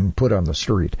him being put on the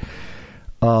street.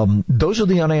 Those are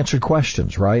the unanswered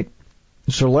questions, right?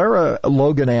 So Lara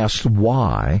Logan asked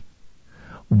why.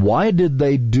 Why did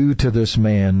they do to this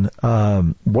man,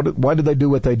 why did they do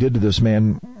what they did to this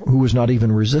man who was not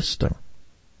even resisting?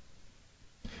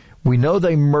 We know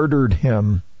they murdered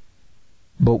him,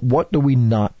 but what do we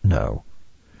not know?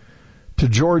 To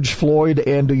George Floyd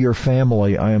and to your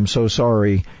family, I am so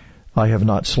sorry. I have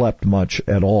not slept much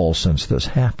at all since this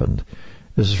happened.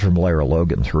 This is from Lara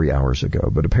Logan 3 hours ago.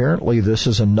 But apparently this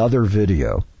is another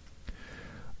video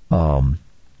that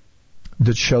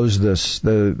shows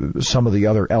some of the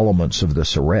other elements of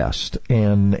this arrest.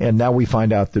 And now we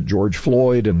find out that George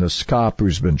Floyd and this cop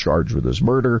who's been charged with his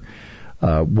murder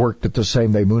worked at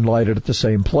they moonlighted at the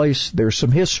same place. There's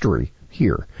some history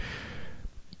here.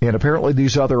 And apparently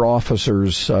these other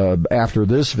officers, after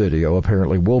this video,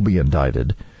 apparently will be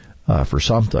indicted for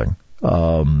something.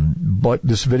 But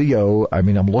this video, I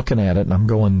mean, I'm looking at it and I'm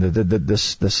going,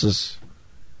 this is,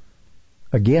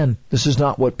 again, this is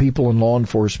not what people in law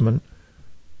enforcement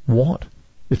want.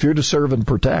 If you're to serve and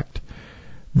protect,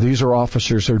 these are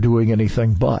officers who are doing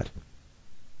anything but.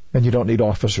 And you don't need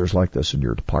officers like this in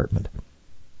your department.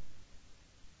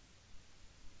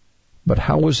 But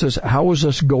how is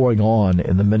this going on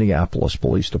in the Minneapolis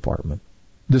Police Department?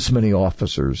 This many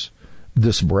officers,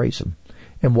 this brazen.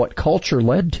 And what culture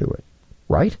led to it,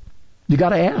 right? You got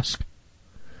to ask.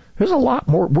 There's a lot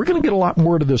more. We're going to get a lot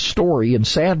more to this story, and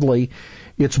sadly,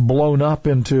 it's blown up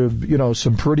into,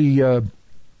 some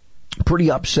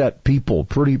pretty upset people,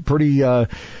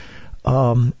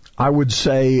 I would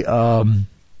say,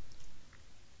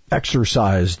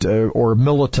 exercised or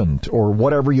militant or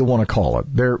whatever you want to call it.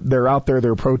 They're out there,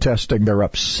 they're protesting, they're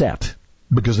upset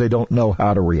because they don't know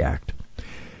how to react.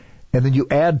 And then you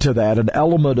add to that an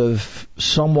element of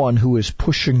someone who is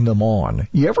pushing them on.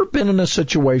 You ever been in a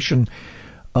situation,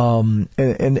 and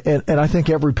I think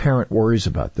every parent worries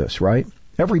about this, right?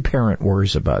 Every parent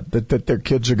worries about that their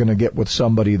kids are going to get with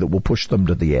somebody that will push them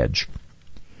to the edge.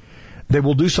 They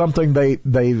will do something, they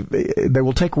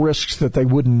will take risks that they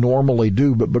wouldn't normally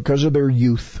do, but because of their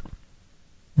youth,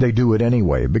 they do it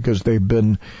anyway, because they've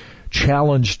been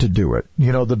challenged to do it.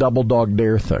 The double dog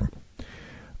dare thing.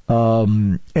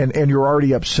 And you're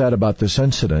already upset about this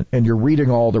incident, and you're reading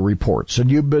all the reports,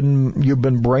 and you've been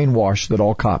brainwashed that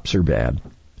all cops are bad.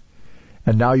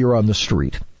 And now you're on the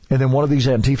street. And then one of these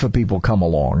Antifa people come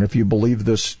along, if you believe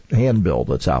this handbill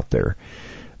that's out there,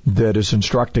 that is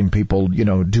instructing people,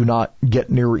 do not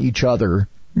get near each other,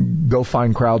 go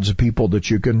find crowds of people that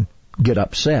you can get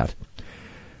upset.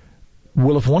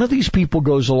 Well, if one of these people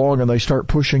goes along and they start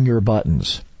pushing your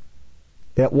buttons,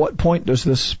 at what point does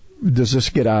this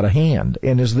get out of hand?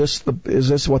 And is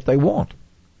this what they want?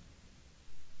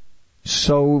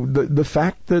 So the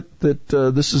fact that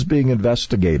this is being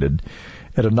investigated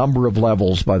at a number of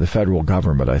levels by the federal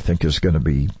government, I think, is going to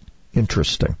be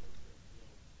interesting.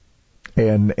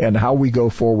 And how we go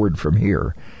forward from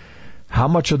here. How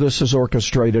much of this is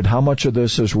orchestrated? How much of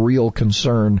this is real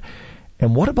concern?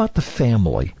 And what about the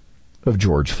family of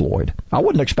George Floyd? I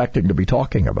wasn't expecting to be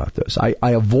talking about this. I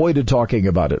avoided talking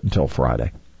about it until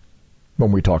Friday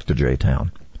when we talked to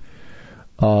J-Town.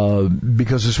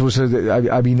 Because this was,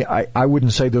 I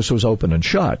wouldn't say this was open and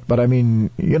shut, but I mean,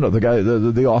 the guy,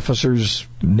 the officer's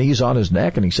knees on his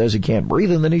neck and he says he can't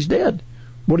breathe and then he's dead.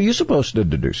 What are you supposed to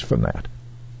deduce from that?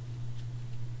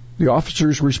 The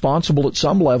officer's responsible at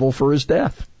some level for his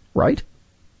death, right?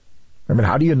 I mean,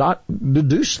 how do you not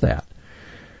deduce that?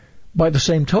 By the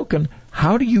same token,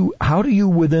 how do you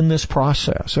within this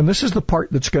process, and this is the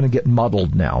part that's going to get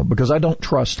muddled now, because I don't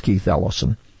trust Keith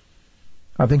Ellison.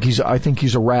 I think he's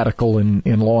a radical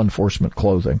in law enforcement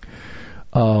clothing.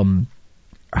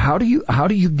 How do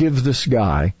you give this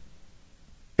guy,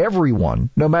 everyone,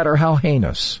 no matter how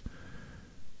heinous,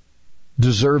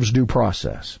 deserves due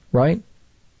process, right?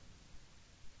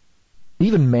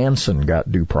 Even Manson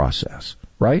got due process,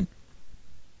 right?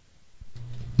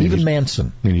 Even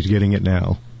Manson. And he's getting it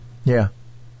now. Yeah.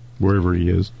 Wherever he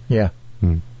is. Yeah.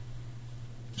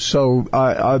 So,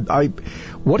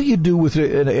 what do you do with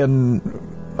it?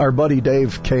 And our buddy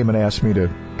Dave came and asked me to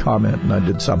comment, and I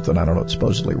did something. I don't know. It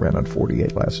supposedly ran on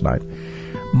 48 last night.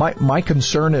 My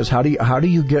concern is how do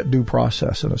you get due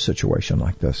process in a situation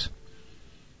like this?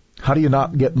 How do you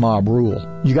not get mob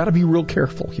rule? You got to be real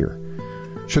careful here.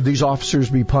 Should these officers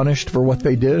be punished for what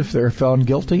they did if they're found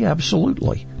guilty?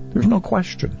 Absolutely. There's no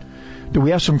question. Do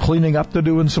we have some cleaning up to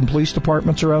do in some police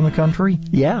departments around the country?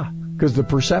 Yeah, because the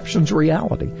perception's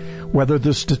reality. Whether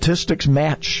the statistics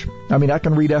match. I mean, I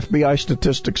can read FBI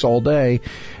statistics all day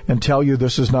and tell you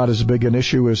this is not as big an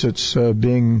issue as it's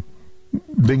being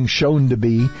shown to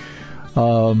be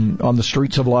on the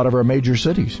streets of a lot of our major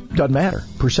cities. Doesn't matter.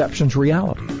 Perception's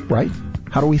reality, right?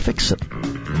 How do we fix it?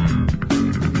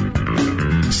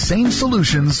 Sane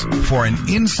solutions for an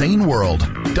insane world.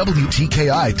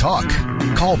 WTKI Talk.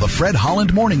 Call the Fred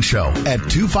Holland Morning Show at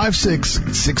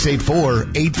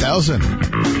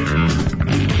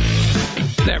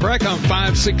 256-684-8000. That wreck on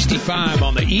 565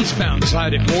 on the eastbound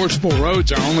side at Mooresville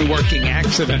Road's our only working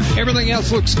accident. Everything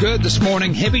else looks good this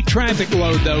morning. Heavy traffic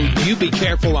load, though. You be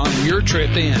careful on your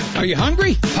trip in. Are you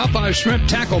hungry? Popeye's Shrimp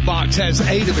Tackle Box has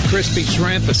 8 of the crispy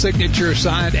shrimp, a signature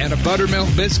side, and a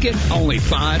buttermilk biscuit, only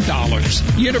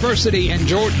 $5. University and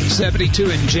Jordan, 72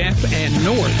 in Jeff and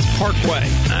North Parkway.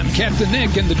 I'm Captain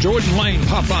Nick in the Jordan Lane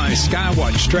Popeye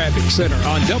Skywatch Traffic Center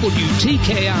on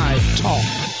WTKI Talk.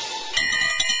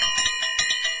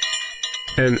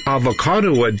 An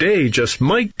avocado a day just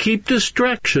might keep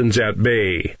distractions at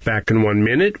bay. Back in 1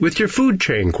 minute with your food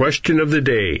chain question of the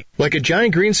day. Like a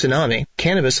giant green tsunami,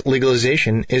 cannabis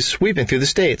legalization is sweeping through the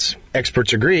states.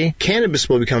 Experts agree cannabis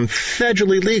will become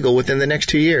federally legal within the next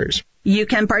 2 years. You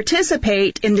can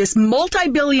participate in this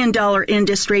multi-billion-dollar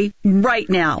industry right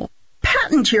now.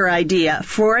 Patent your idea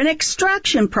for an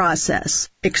extraction process,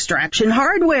 extraction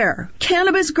hardware,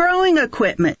 cannabis growing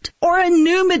equipment, or a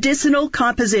new medicinal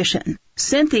composition.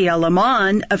 Cynthia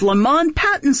Lamont of Lamont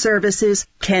Patent Services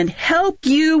can help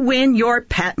you win your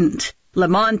patent.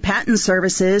 Lamont Patent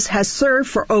Services has served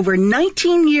for over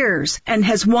 19 years and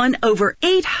has won over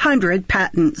 800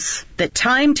 patents. The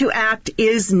time to act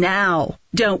is now.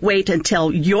 Don't wait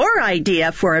until your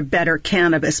idea for a better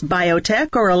cannabis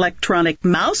biotech or electronic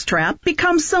mousetrap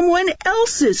becomes someone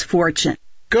else's fortune.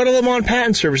 Go to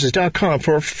LamontPatentServices.com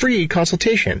for a free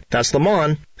consultation. That's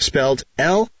Lamont, spelled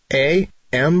L-A-M-O-N.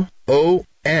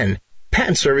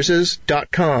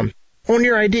 PatentServices.com. Own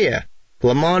your idea.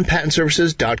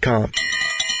 LamontPatentServices.com.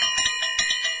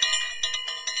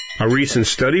 A recent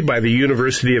study by the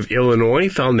University of Illinois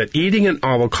found that eating an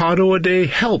avocado a day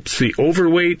helps the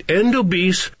overweight and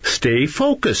obese stay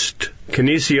focused.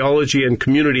 Kinesiology and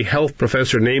community health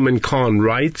professor Naaman Khan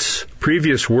writes,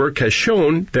 previous work has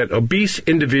shown that obese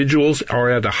individuals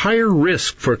are at a higher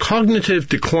risk for cognitive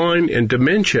decline and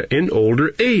dementia in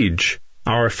older age.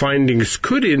 Our findings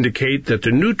could indicate that the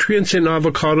nutrients in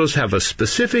avocados have a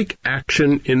specific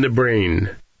action in the brain.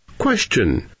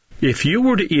 Question: if you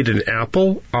were to eat an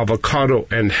apple, avocado,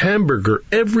 and hamburger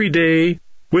every day,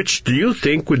 which do you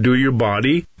think would do your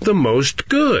body the most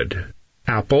good?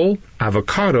 Apple,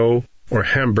 avocado, or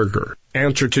hamburger?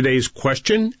 Answer today's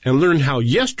question and learn how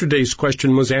yesterday's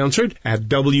question was answered at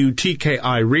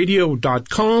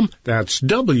WTKIRadio.com. That's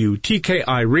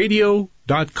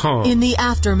WTKIRadio.com. In the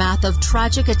aftermath of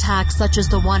tragic attacks such as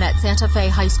the one at Santa Fe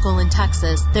High School in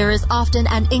Texas, there is often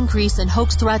an increase in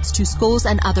hoax threats to schools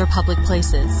and other public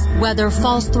places. Whether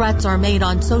false threats are made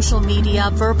on social media,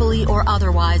 verbally or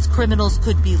otherwise, criminals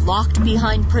could be locked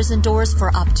behind prison doors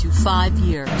for up to 5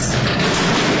 years.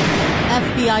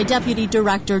 FBI Deputy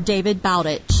Director David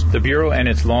Bowditch. The Bureau and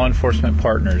its law enforcement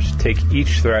partners take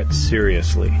each threat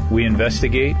seriously. We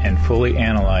investigate and fully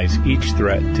analyze each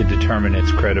threat to determine its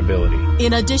credibility.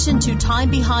 In addition to time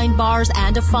behind bars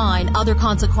and a fine, other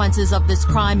consequences of this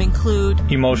crime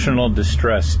include emotional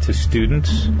distress to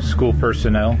students, school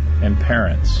personnel, and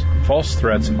parents. False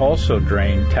threats also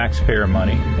drain taxpayer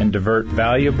money and divert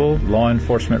valuable law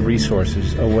enforcement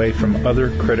resources away from other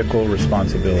critical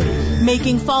responsibilities.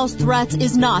 Making false threats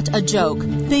is not a joke.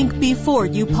 Think before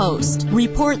you post.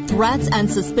 Report threats and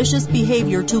suspicious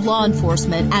behavior to law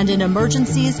enforcement, and in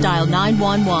emergencies, dial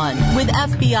 911. With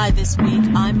FBI This Week,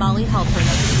 I'm Molly Halpern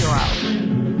of the Bureau.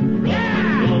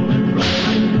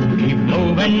 Keep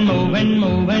moving, moving,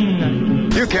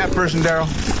 moving. You a cat person, Daryl?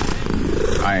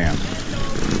 I am.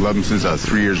 Love them since I was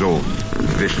 3 years old.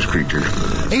 Vicious creature.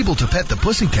 Able to pet the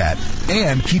pussycat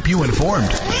and keep you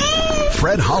informed.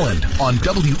 Fred Holland on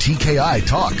WTKI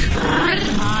Talk.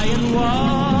 High and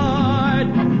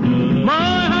wide,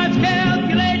 my heart's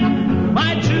calculating,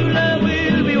 my true love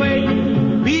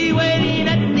will be waiting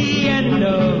at the end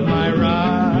of my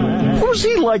ride. Was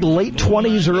he like late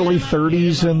 20s, early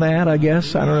 30s in that, I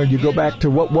guess? I don't know. You go back to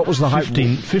what was the height?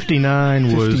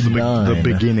 59 was the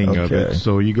beginning of it.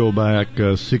 So you go back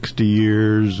 60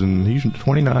 years, and he's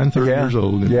 29, 30 years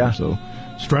old. So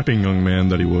strapping young man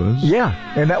that he was. Yeah,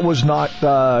 and that was not,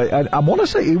 I want to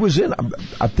say he was in,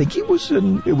 I think he was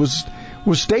in, was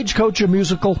Stagecoach a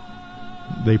musical?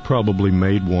 They probably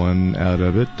made one out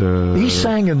of it. He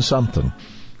sang in something.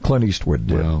 Clint Eastwood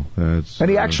did. Well, that's, and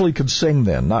he actually could sing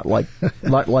then, not like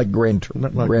Gran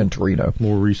Torino.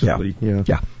 More recently,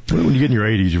 yeah. When you get in your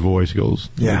 80s, your voice goes.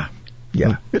 Yeah.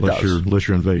 Unless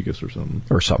you're in Vegas or something.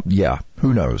 Yeah.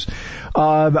 Who knows?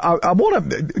 I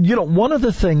want to, one of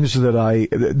the things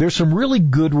that there's some really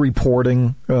good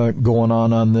reporting going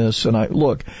on this, and I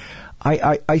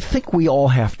think we all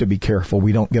have to be careful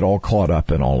we don't get all caught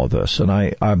up in all of this, and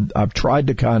I've tried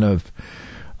to kind of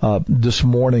this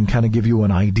morning kind of give you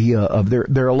an idea of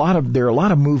there are a lot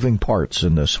of moving parts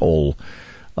in this whole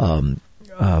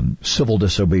civil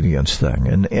disobedience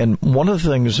thing, and one of the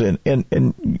things, and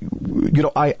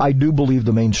I do believe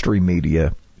the mainstream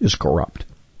media is corrupt.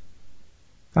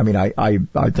 I mean, I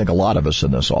think a lot of us in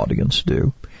this audience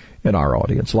do, in our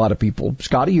audience, a lot of people.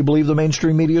 Scotty, you believe the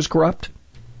mainstream media is corrupt?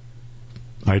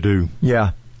 I do.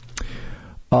 Yeah.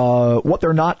 What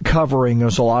they're not covering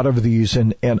is a lot of these,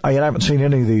 and I haven't seen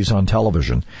any of these on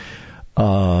television,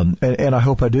 and I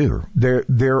hope I do.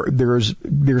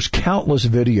 There's countless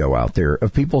video out there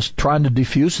of people trying to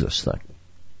defuse this thing.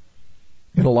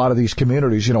 In a lot of these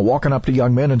communities, walking up to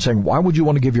young men and saying, "Why would you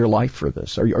want to give your life for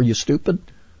this? Are you stupid?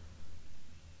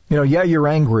 You're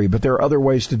angry, but there are other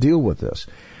ways to deal with this."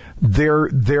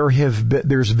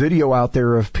 There's video out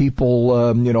there of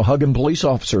people, hugging police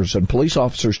officers and police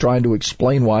officers trying to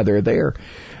explain why they're there.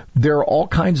 There are all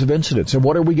kinds of incidents. And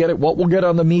what we'll get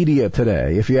on the media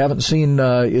today. If you haven't seen,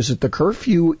 is it the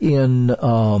curfew in,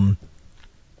 I'm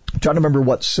trying to remember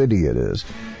what city it is.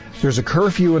 There's a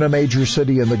curfew in a major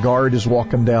city, and the guard is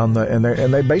walking down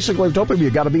and they basically told people, you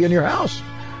got to be in your house.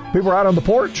 People are out on the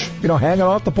porch, hanging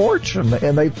off the porch,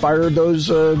 and they fired those,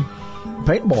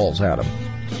 paintballs at them.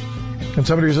 And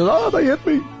somebody says, "Oh, they hit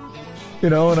me,"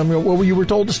 and I'm going, "Well, you were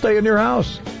told to stay in your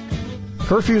house.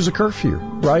 Curfew is a curfew,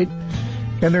 right?"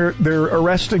 And they're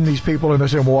arresting these people, and they're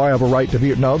saying, "Well, I have a right to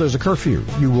be." No, there's a curfew.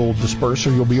 You will disperse,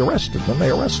 or you'll be arrested. Then they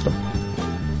arrest them.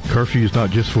 Curfew is not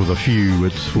just for the few;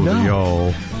 it's for the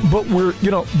y'all. But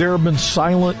there have been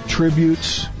silent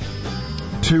tributes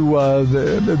to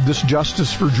this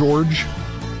Justice for George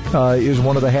is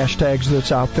one of the hashtags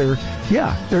that's out there.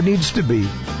 Yeah, there needs to be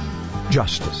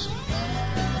justice.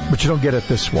 But you don't get it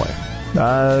this way.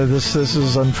 This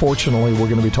is, unfortunately, we're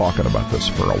going to be talking about this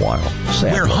for a while.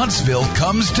 Sadly. Where Huntsville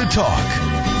comes to talk.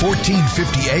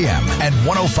 1450 AM and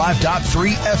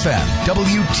 105.3 FM.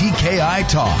 WTKI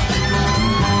Talk.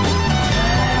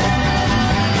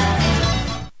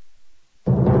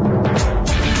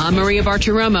 I'm Maria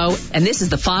Bartiromo, and this is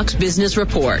the Fox Business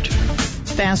Report.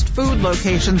 fast food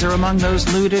locations are among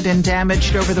those looted and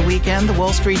damaged over the weekend. The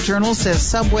Wall Street Journal says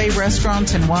Subway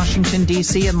restaurants in Washington,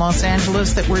 D.C. and Los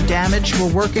Angeles that were damaged were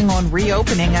working on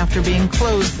reopening after being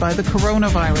closed by the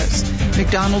coronavirus.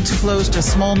 McDonald's closed a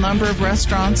small number of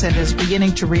restaurants and is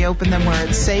beginning to reopen them where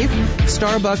it's safe.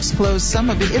 Starbucks closed some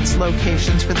of its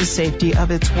locations for the safety of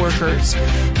its workers.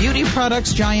 Beauty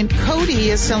products giant Coty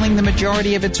is selling the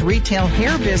majority of its retail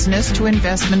hair business to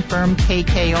investment firm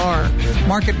KKR.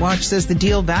 MarketWatch says the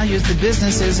deal values the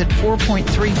businesses at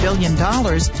 $4.3 billion.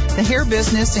 The hair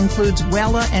business includes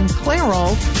Wella and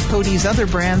Clairol. Coty's other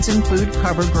brands include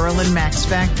CoverGirl and Max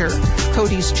Factor.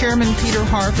 Coty's chairman, Peter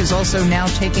Harf, is also now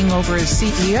taking over as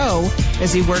CEO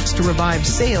as he works to revive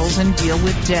sales and deal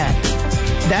with debt.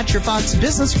 That's your Fox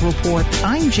Business Report.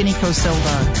 I'm Ginny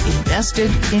Cosilva,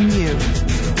 invested in you.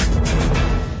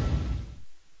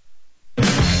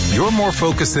 You're more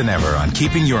focused than ever on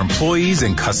keeping your employees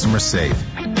and customers safe.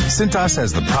 Cintas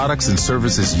has the products and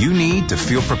services you need to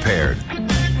feel prepared.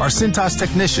 Our Cintas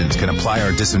technicians can apply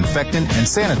our disinfectant and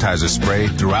sanitizer spray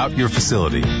throughout your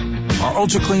facility. Our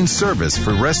Ultra Clean service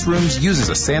for restrooms uses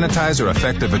a sanitizer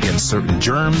effective against certain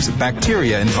germs,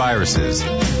 bacteria, and viruses.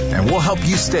 And we'll help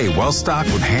you stay well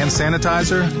stocked with hand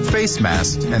sanitizer, face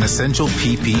masks, and essential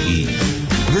PPE.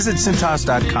 Visit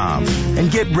Cintas.com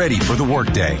and get ready for the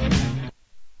workday.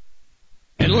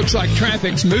 It looks like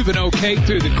traffic's moving okay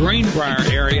through the Greenbrier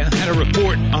area. Had a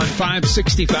report on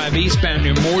 565 eastbound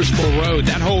near Mooresville Road.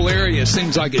 That whole area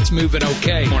seems like it's moving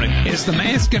okay. Is the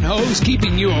mask and hose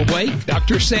keeping you awake?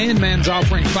 Dr. Sandman's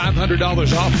offering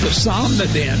 $500 off the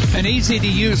Somnodent, an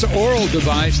easy-to-use oral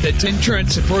device that's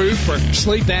insurance approved for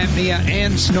sleep apnea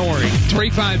and snoring.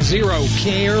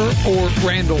 350-CARE or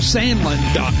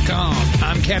RandallSandlin.com.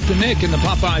 I'm Captain Nick in the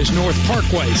Popeyes North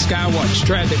Parkway Skywatch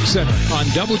Traffic Center on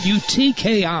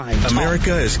WTK.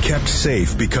 America is kept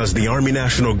safe because the Army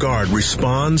National Guard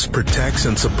responds, protects,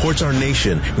 and supports our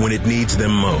nation when it needs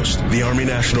them most. The Army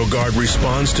National Guard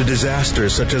responds to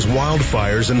disasters such as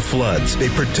wildfires and floods. They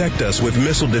protect us with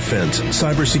missile defense,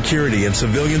 cybersecurity, and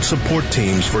civilian support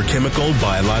teams for chemical,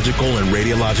 biological, and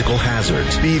radiological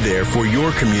hazards. Be there for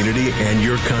your community and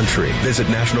your country. Visit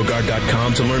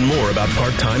NationalGuard.com to learn more about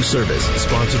part-time service.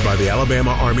 Sponsored by the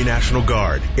Alabama Army National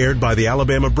Guard. Aired by the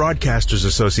Alabama Broadcasters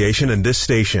Association and this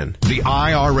station. The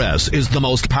IRS is the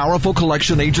most powerful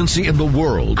collection agency in the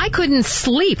world. I couldn't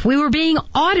sleep. We were being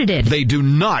audited. They do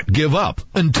not give up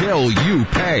until you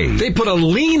pay. They put a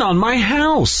lien on my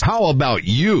house. How about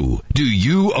you? Do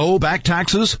you owe back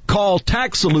taxes? Call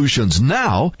Tax Solutions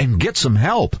now and get some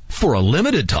help. For a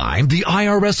limited time, the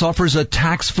IRS offers a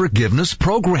tax forgiveness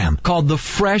program called the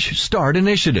Fresh Start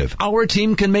Initiative. Our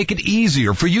team can make it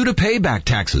easier for you to pay back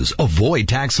taxes, avoid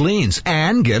tax liens,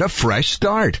 and get a fresh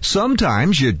start. Sometimes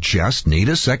you just need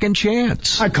a second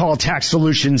chance. I call Tax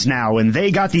Solutions Now, and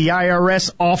they got the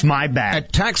IRS off my back.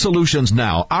 At Tax Solutions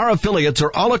Now, our affiliates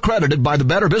are all accredited by the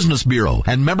Better Business Bureau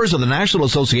and members of the National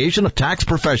Association of Tax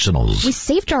Professionals. We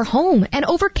saved our home and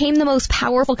overcame the most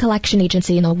powerful collection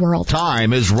agency in the world.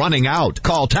 Time is running out.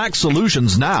 Call Tax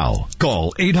Solutions now.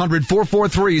 Call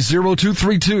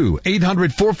 800-443-0232.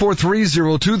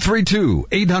 800-443-0232.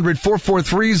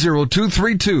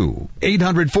 800-443-0232.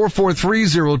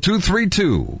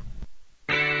 800-443-0232.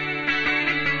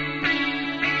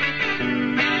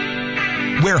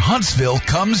 Where Huntsville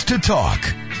comes to talk.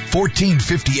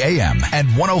 1450 AM and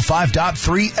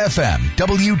 105.3 FM.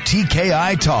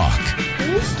 WTKI Talk. Are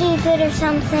you stupid or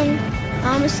something?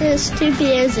 Mama says stupid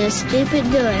is as stupid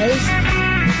does.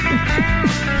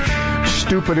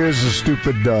 Stupid is as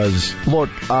stupid does. Look,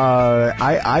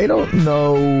 I don't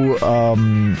know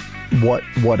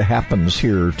what happens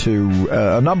here to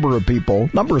a number of people,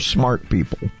 number of smart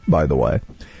people, by the way,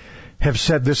 have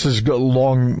said this is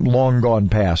long gone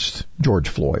past George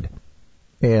Floyd.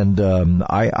 And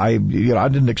I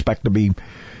didn't expect to be.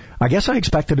 I guess I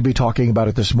expected to be talking about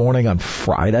it this morning on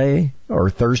Friday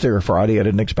or Thursday or Friday. I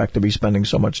didn't expect to be spending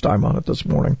so much time on it this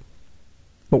morning,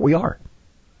 but we are.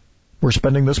 We're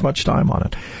spending this much time on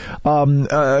it.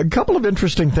 A couple of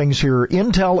interesting things here.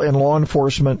 Intel and law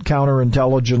enforcement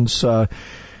counterintelligence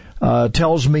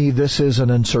tells me this is an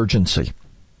insurgency.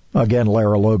 Again,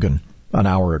 Lara Logan, an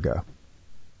hour ago.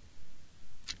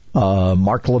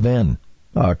 Mark Levin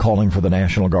calling for the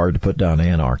National Guard to put down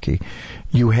anarchy.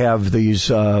 You have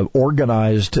these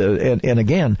organized, and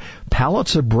again,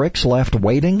 pallets of bricks left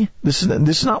waiting. This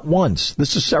is not once.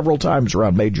 This is several times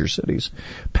around major cities.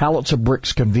 Pallets of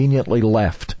bricks conveniently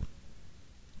left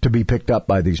to be picked up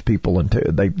by these people, and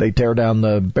they tear down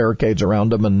the barricades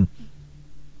around them, and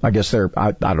I guess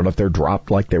I don't know if they're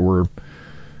dropped like they were.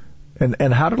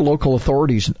 And how did local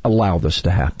authorities allow this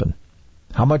to happen?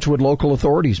 How much would local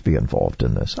authorities be involved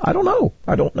in this? I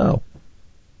don't know.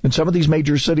 In some of these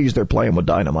major cities, they're playing with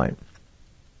dynamite.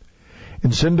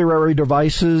 Incendiary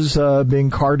devices being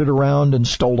carted around in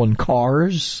stolen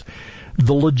cars.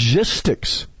 The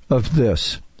logistics of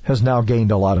this has now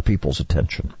gained a lot of people's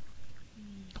attention.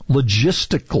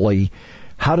 Logistically,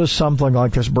 how does something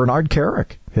like this? Bernard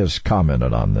Carrick has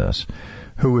commented on this,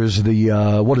 who is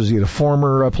the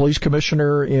former police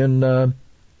commissioner in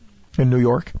New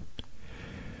York.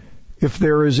 If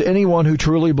there is anyone who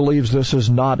truly believes this is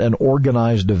not an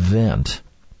organized event,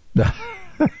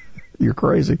 you're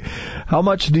crazy. How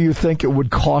much do you think it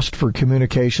would cost for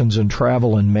communications and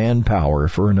travel and manpower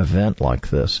for an event like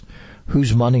this?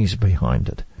 Whose money's behind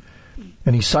it?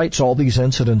 And he cites all these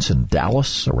incidents in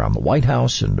Dallas, around the White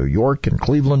House, in New York, in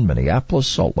Cleveland, Minneapolis,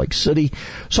 Salt Lake City.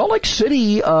 Salt Lake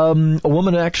City, a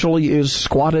woman actually is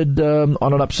squatted on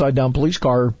an upside-down police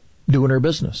car doing her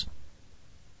business.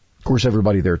 Of course,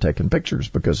 everybody there taking pictures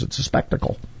because it's a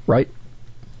spectacle, right?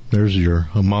 There's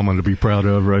a mama to be proud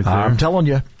of right there. I'm telling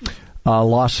you.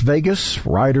 Las Vegas,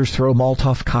 rioters throw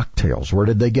Molotov cocktails. Where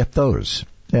did they get those?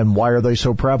 And why are they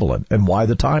so prevalent? And why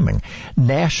the timing?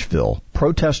 Nashville,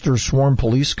 protesters swarm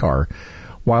police car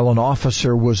while an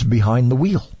officer was behind the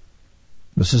wheel.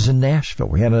 This is in Nashville.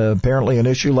 We had apparently an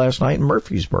issue last night in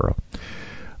Murfreesboro.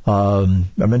 I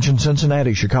mentioned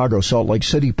Cincinnati, Chicago, Salt Lake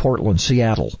City, Portland,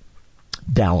 Seattle,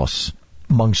 Dallas,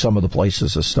 among some of the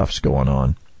places this stuff's going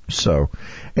on. So,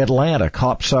 Atlanta,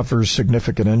 cop suffers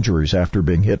significant injuries after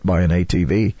being hit by an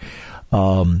ATV.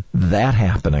 That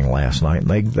happening last night,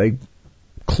 and they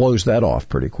closed that off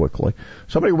pretty quickly.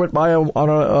 Somebody went by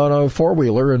on a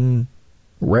four-wheeler and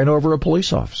ran over a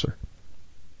police officer.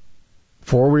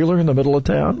 Four-wheeler in the middle of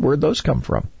town? Where'd those come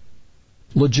from?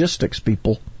 Logistics,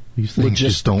 people. These things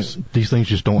just don't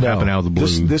happen out of the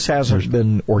blue. This hasn't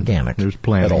been organic. There's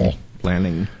planning. At all.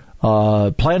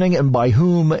 Planning, and by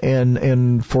whom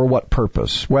and for what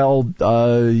purpose? Well,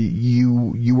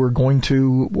 you were going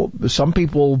to. Well, some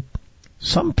people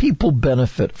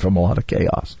benefit from a lot of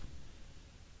chaos,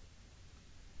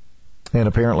 and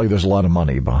apparently there's a lot of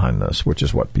money behind this, which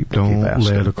is what people keep asking.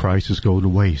 Don't let a crisis go to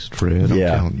waste, Fred. I'm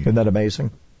telling you. Isn't that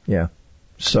amazing? Yeah.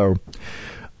 So,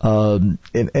 and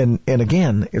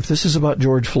again, if this is about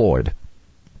George Floyd,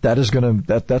 that's gonna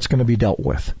be dealt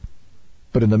with.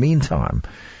 But in the meantime,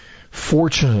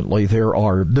 fortunately, there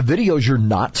are the videos you're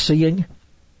not seeing,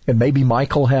 and maybe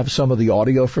Mike will have some of the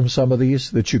audio from some of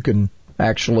these that you can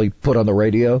actually put on the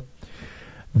radio.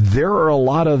 There are a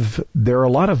lot of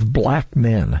black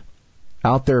men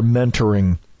out there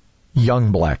mentoring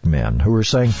young black men who are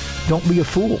saying, "Don't be a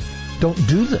fool. Don't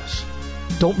do this.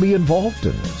 Don't be involved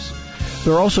in this."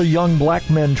 There are also young black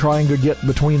men trying to get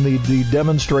between the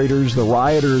demonstrators, the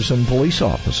rioters, and police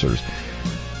officers.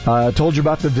 I told you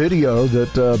about the video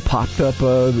that popped up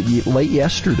late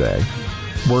yesterday,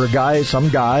 where some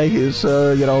guy is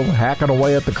hacking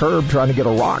away at the curb trying to get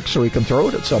a rock so he can throw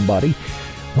it at somebody.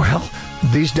 Well,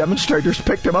 these demonstrators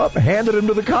picked him up and handed him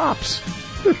to the cops.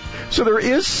 So there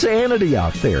is sanity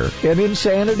out there, and in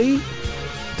sanity,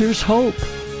 there's hope,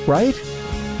 right?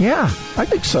 Yeah, I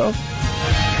think so.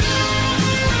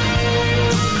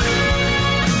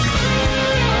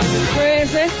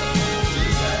 Crazy?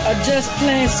 Or just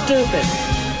plain stupid?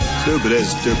 Stupid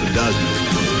is stupid, doesn't it?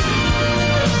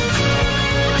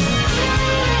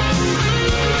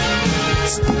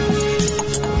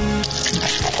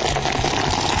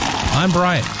 I'm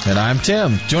Brian. And I'm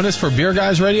Tim. Join us for Beer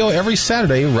Guys Radio every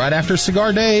Saturday right after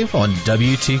Cigar Dave on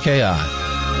WTKI.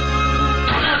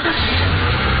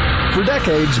 For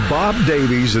decades, Bob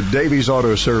Davies at Davies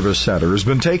Auto Service Center has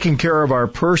been taking care of our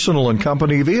personal and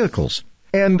company vehicles.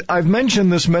 And I've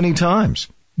mentioned this many times.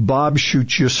 Bob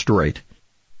shoots you straight.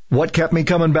 What kept me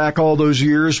coming back all those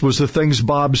years was the things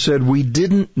Bob said we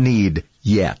didn't need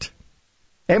yet.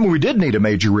 And when we did need a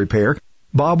major repair,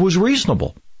 Bob was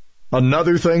reasonable.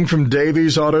 Another thing from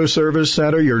Davies Auto Service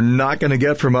Center you're not going to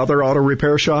get from other auto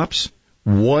repair shops?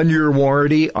 1-year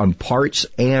warranty on parts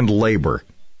and labor.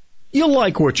 You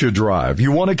like what you drive.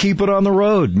 You want to keep it on the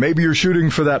road. Maybe you're shooting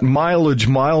for that mileage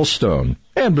milestone.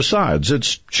 And besides,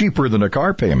 it's cheaper than a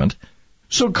car payment.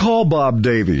 So call Bob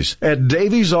Davies at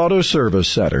Davies Auto Service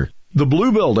Center, the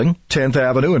Blue Building, 10th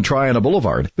Avenue and Triana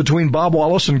Boulevard, between Bob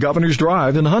Wallace and Governor's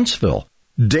Drive in Huntsville.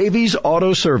 Davies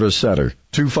Auto Service Center,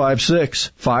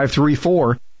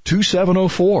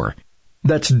 256-534-2704.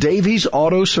 That's Davies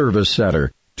Auto Service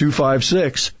Center,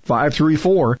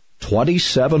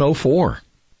 256-534-2704.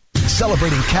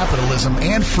 Celebrating capitalism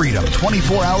and freedom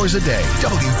 24 hours a day.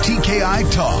 WTKI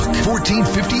Talk,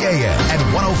 1450 AM and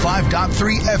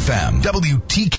 105.3 FM. WTKI.